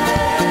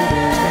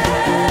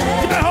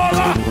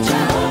 Jehovah,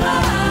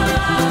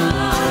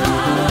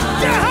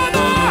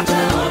 Jehovah, Jehovah,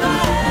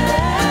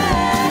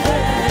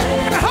 Jehovah,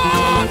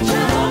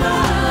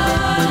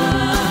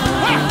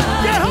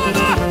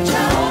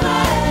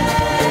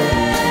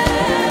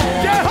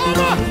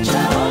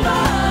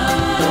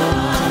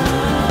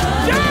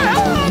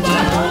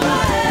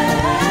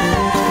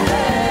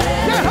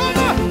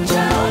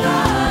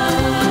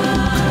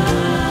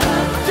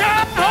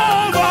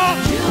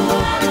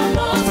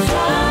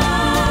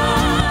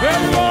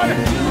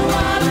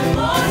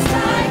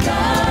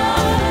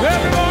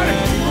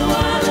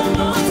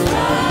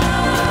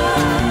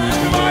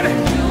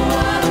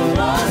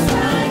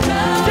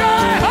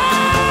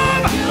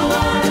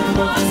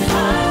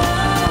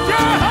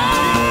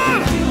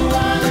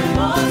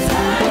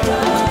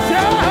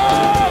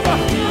 Jehovah,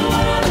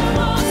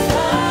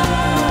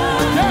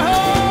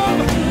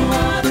 Jehovah,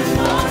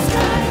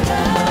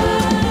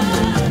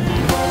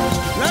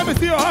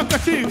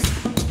 handkerchiefs.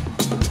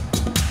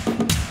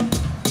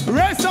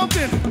 Raise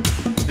something.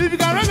 If you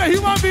can raise a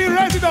human being,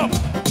 raise it up.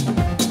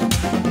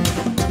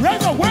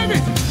 Raise up, wave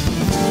it.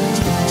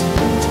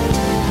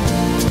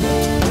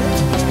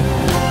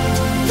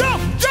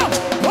 Jump, jump.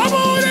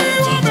 Wabuli,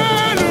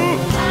 wabelu.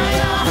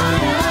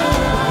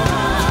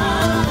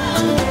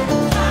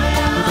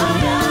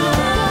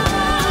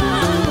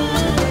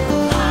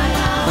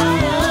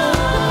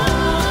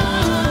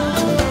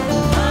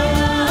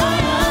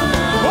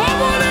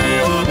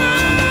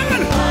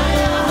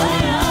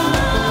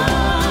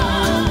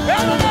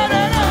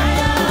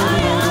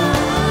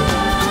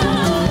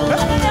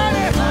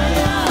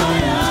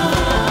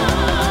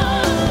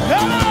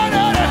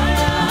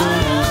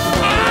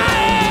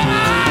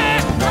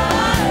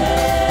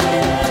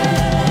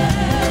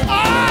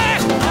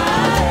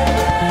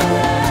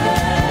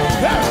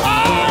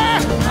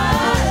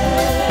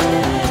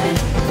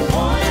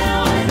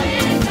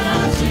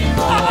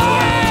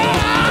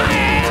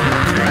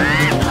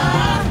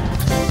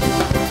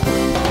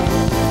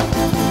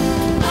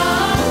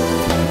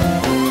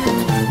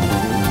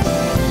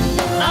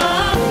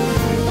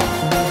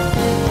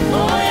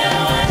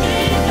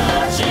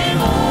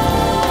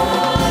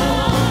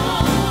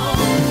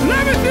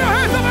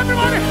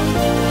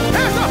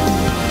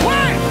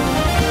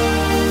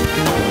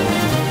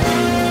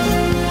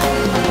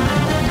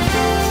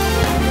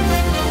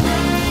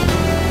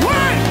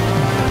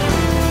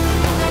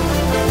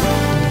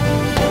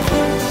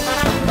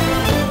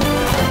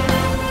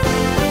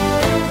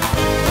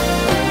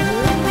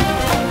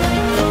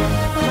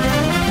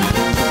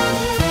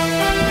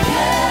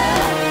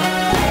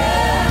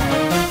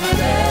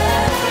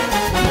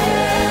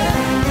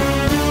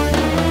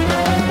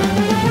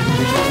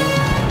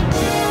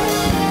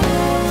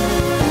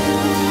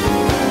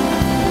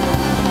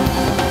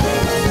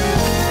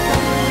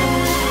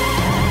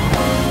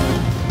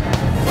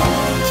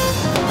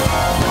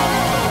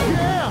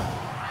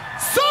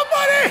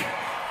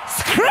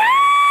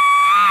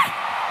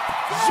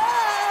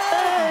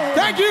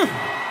 Thank you.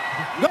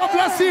 God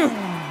bless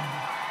you.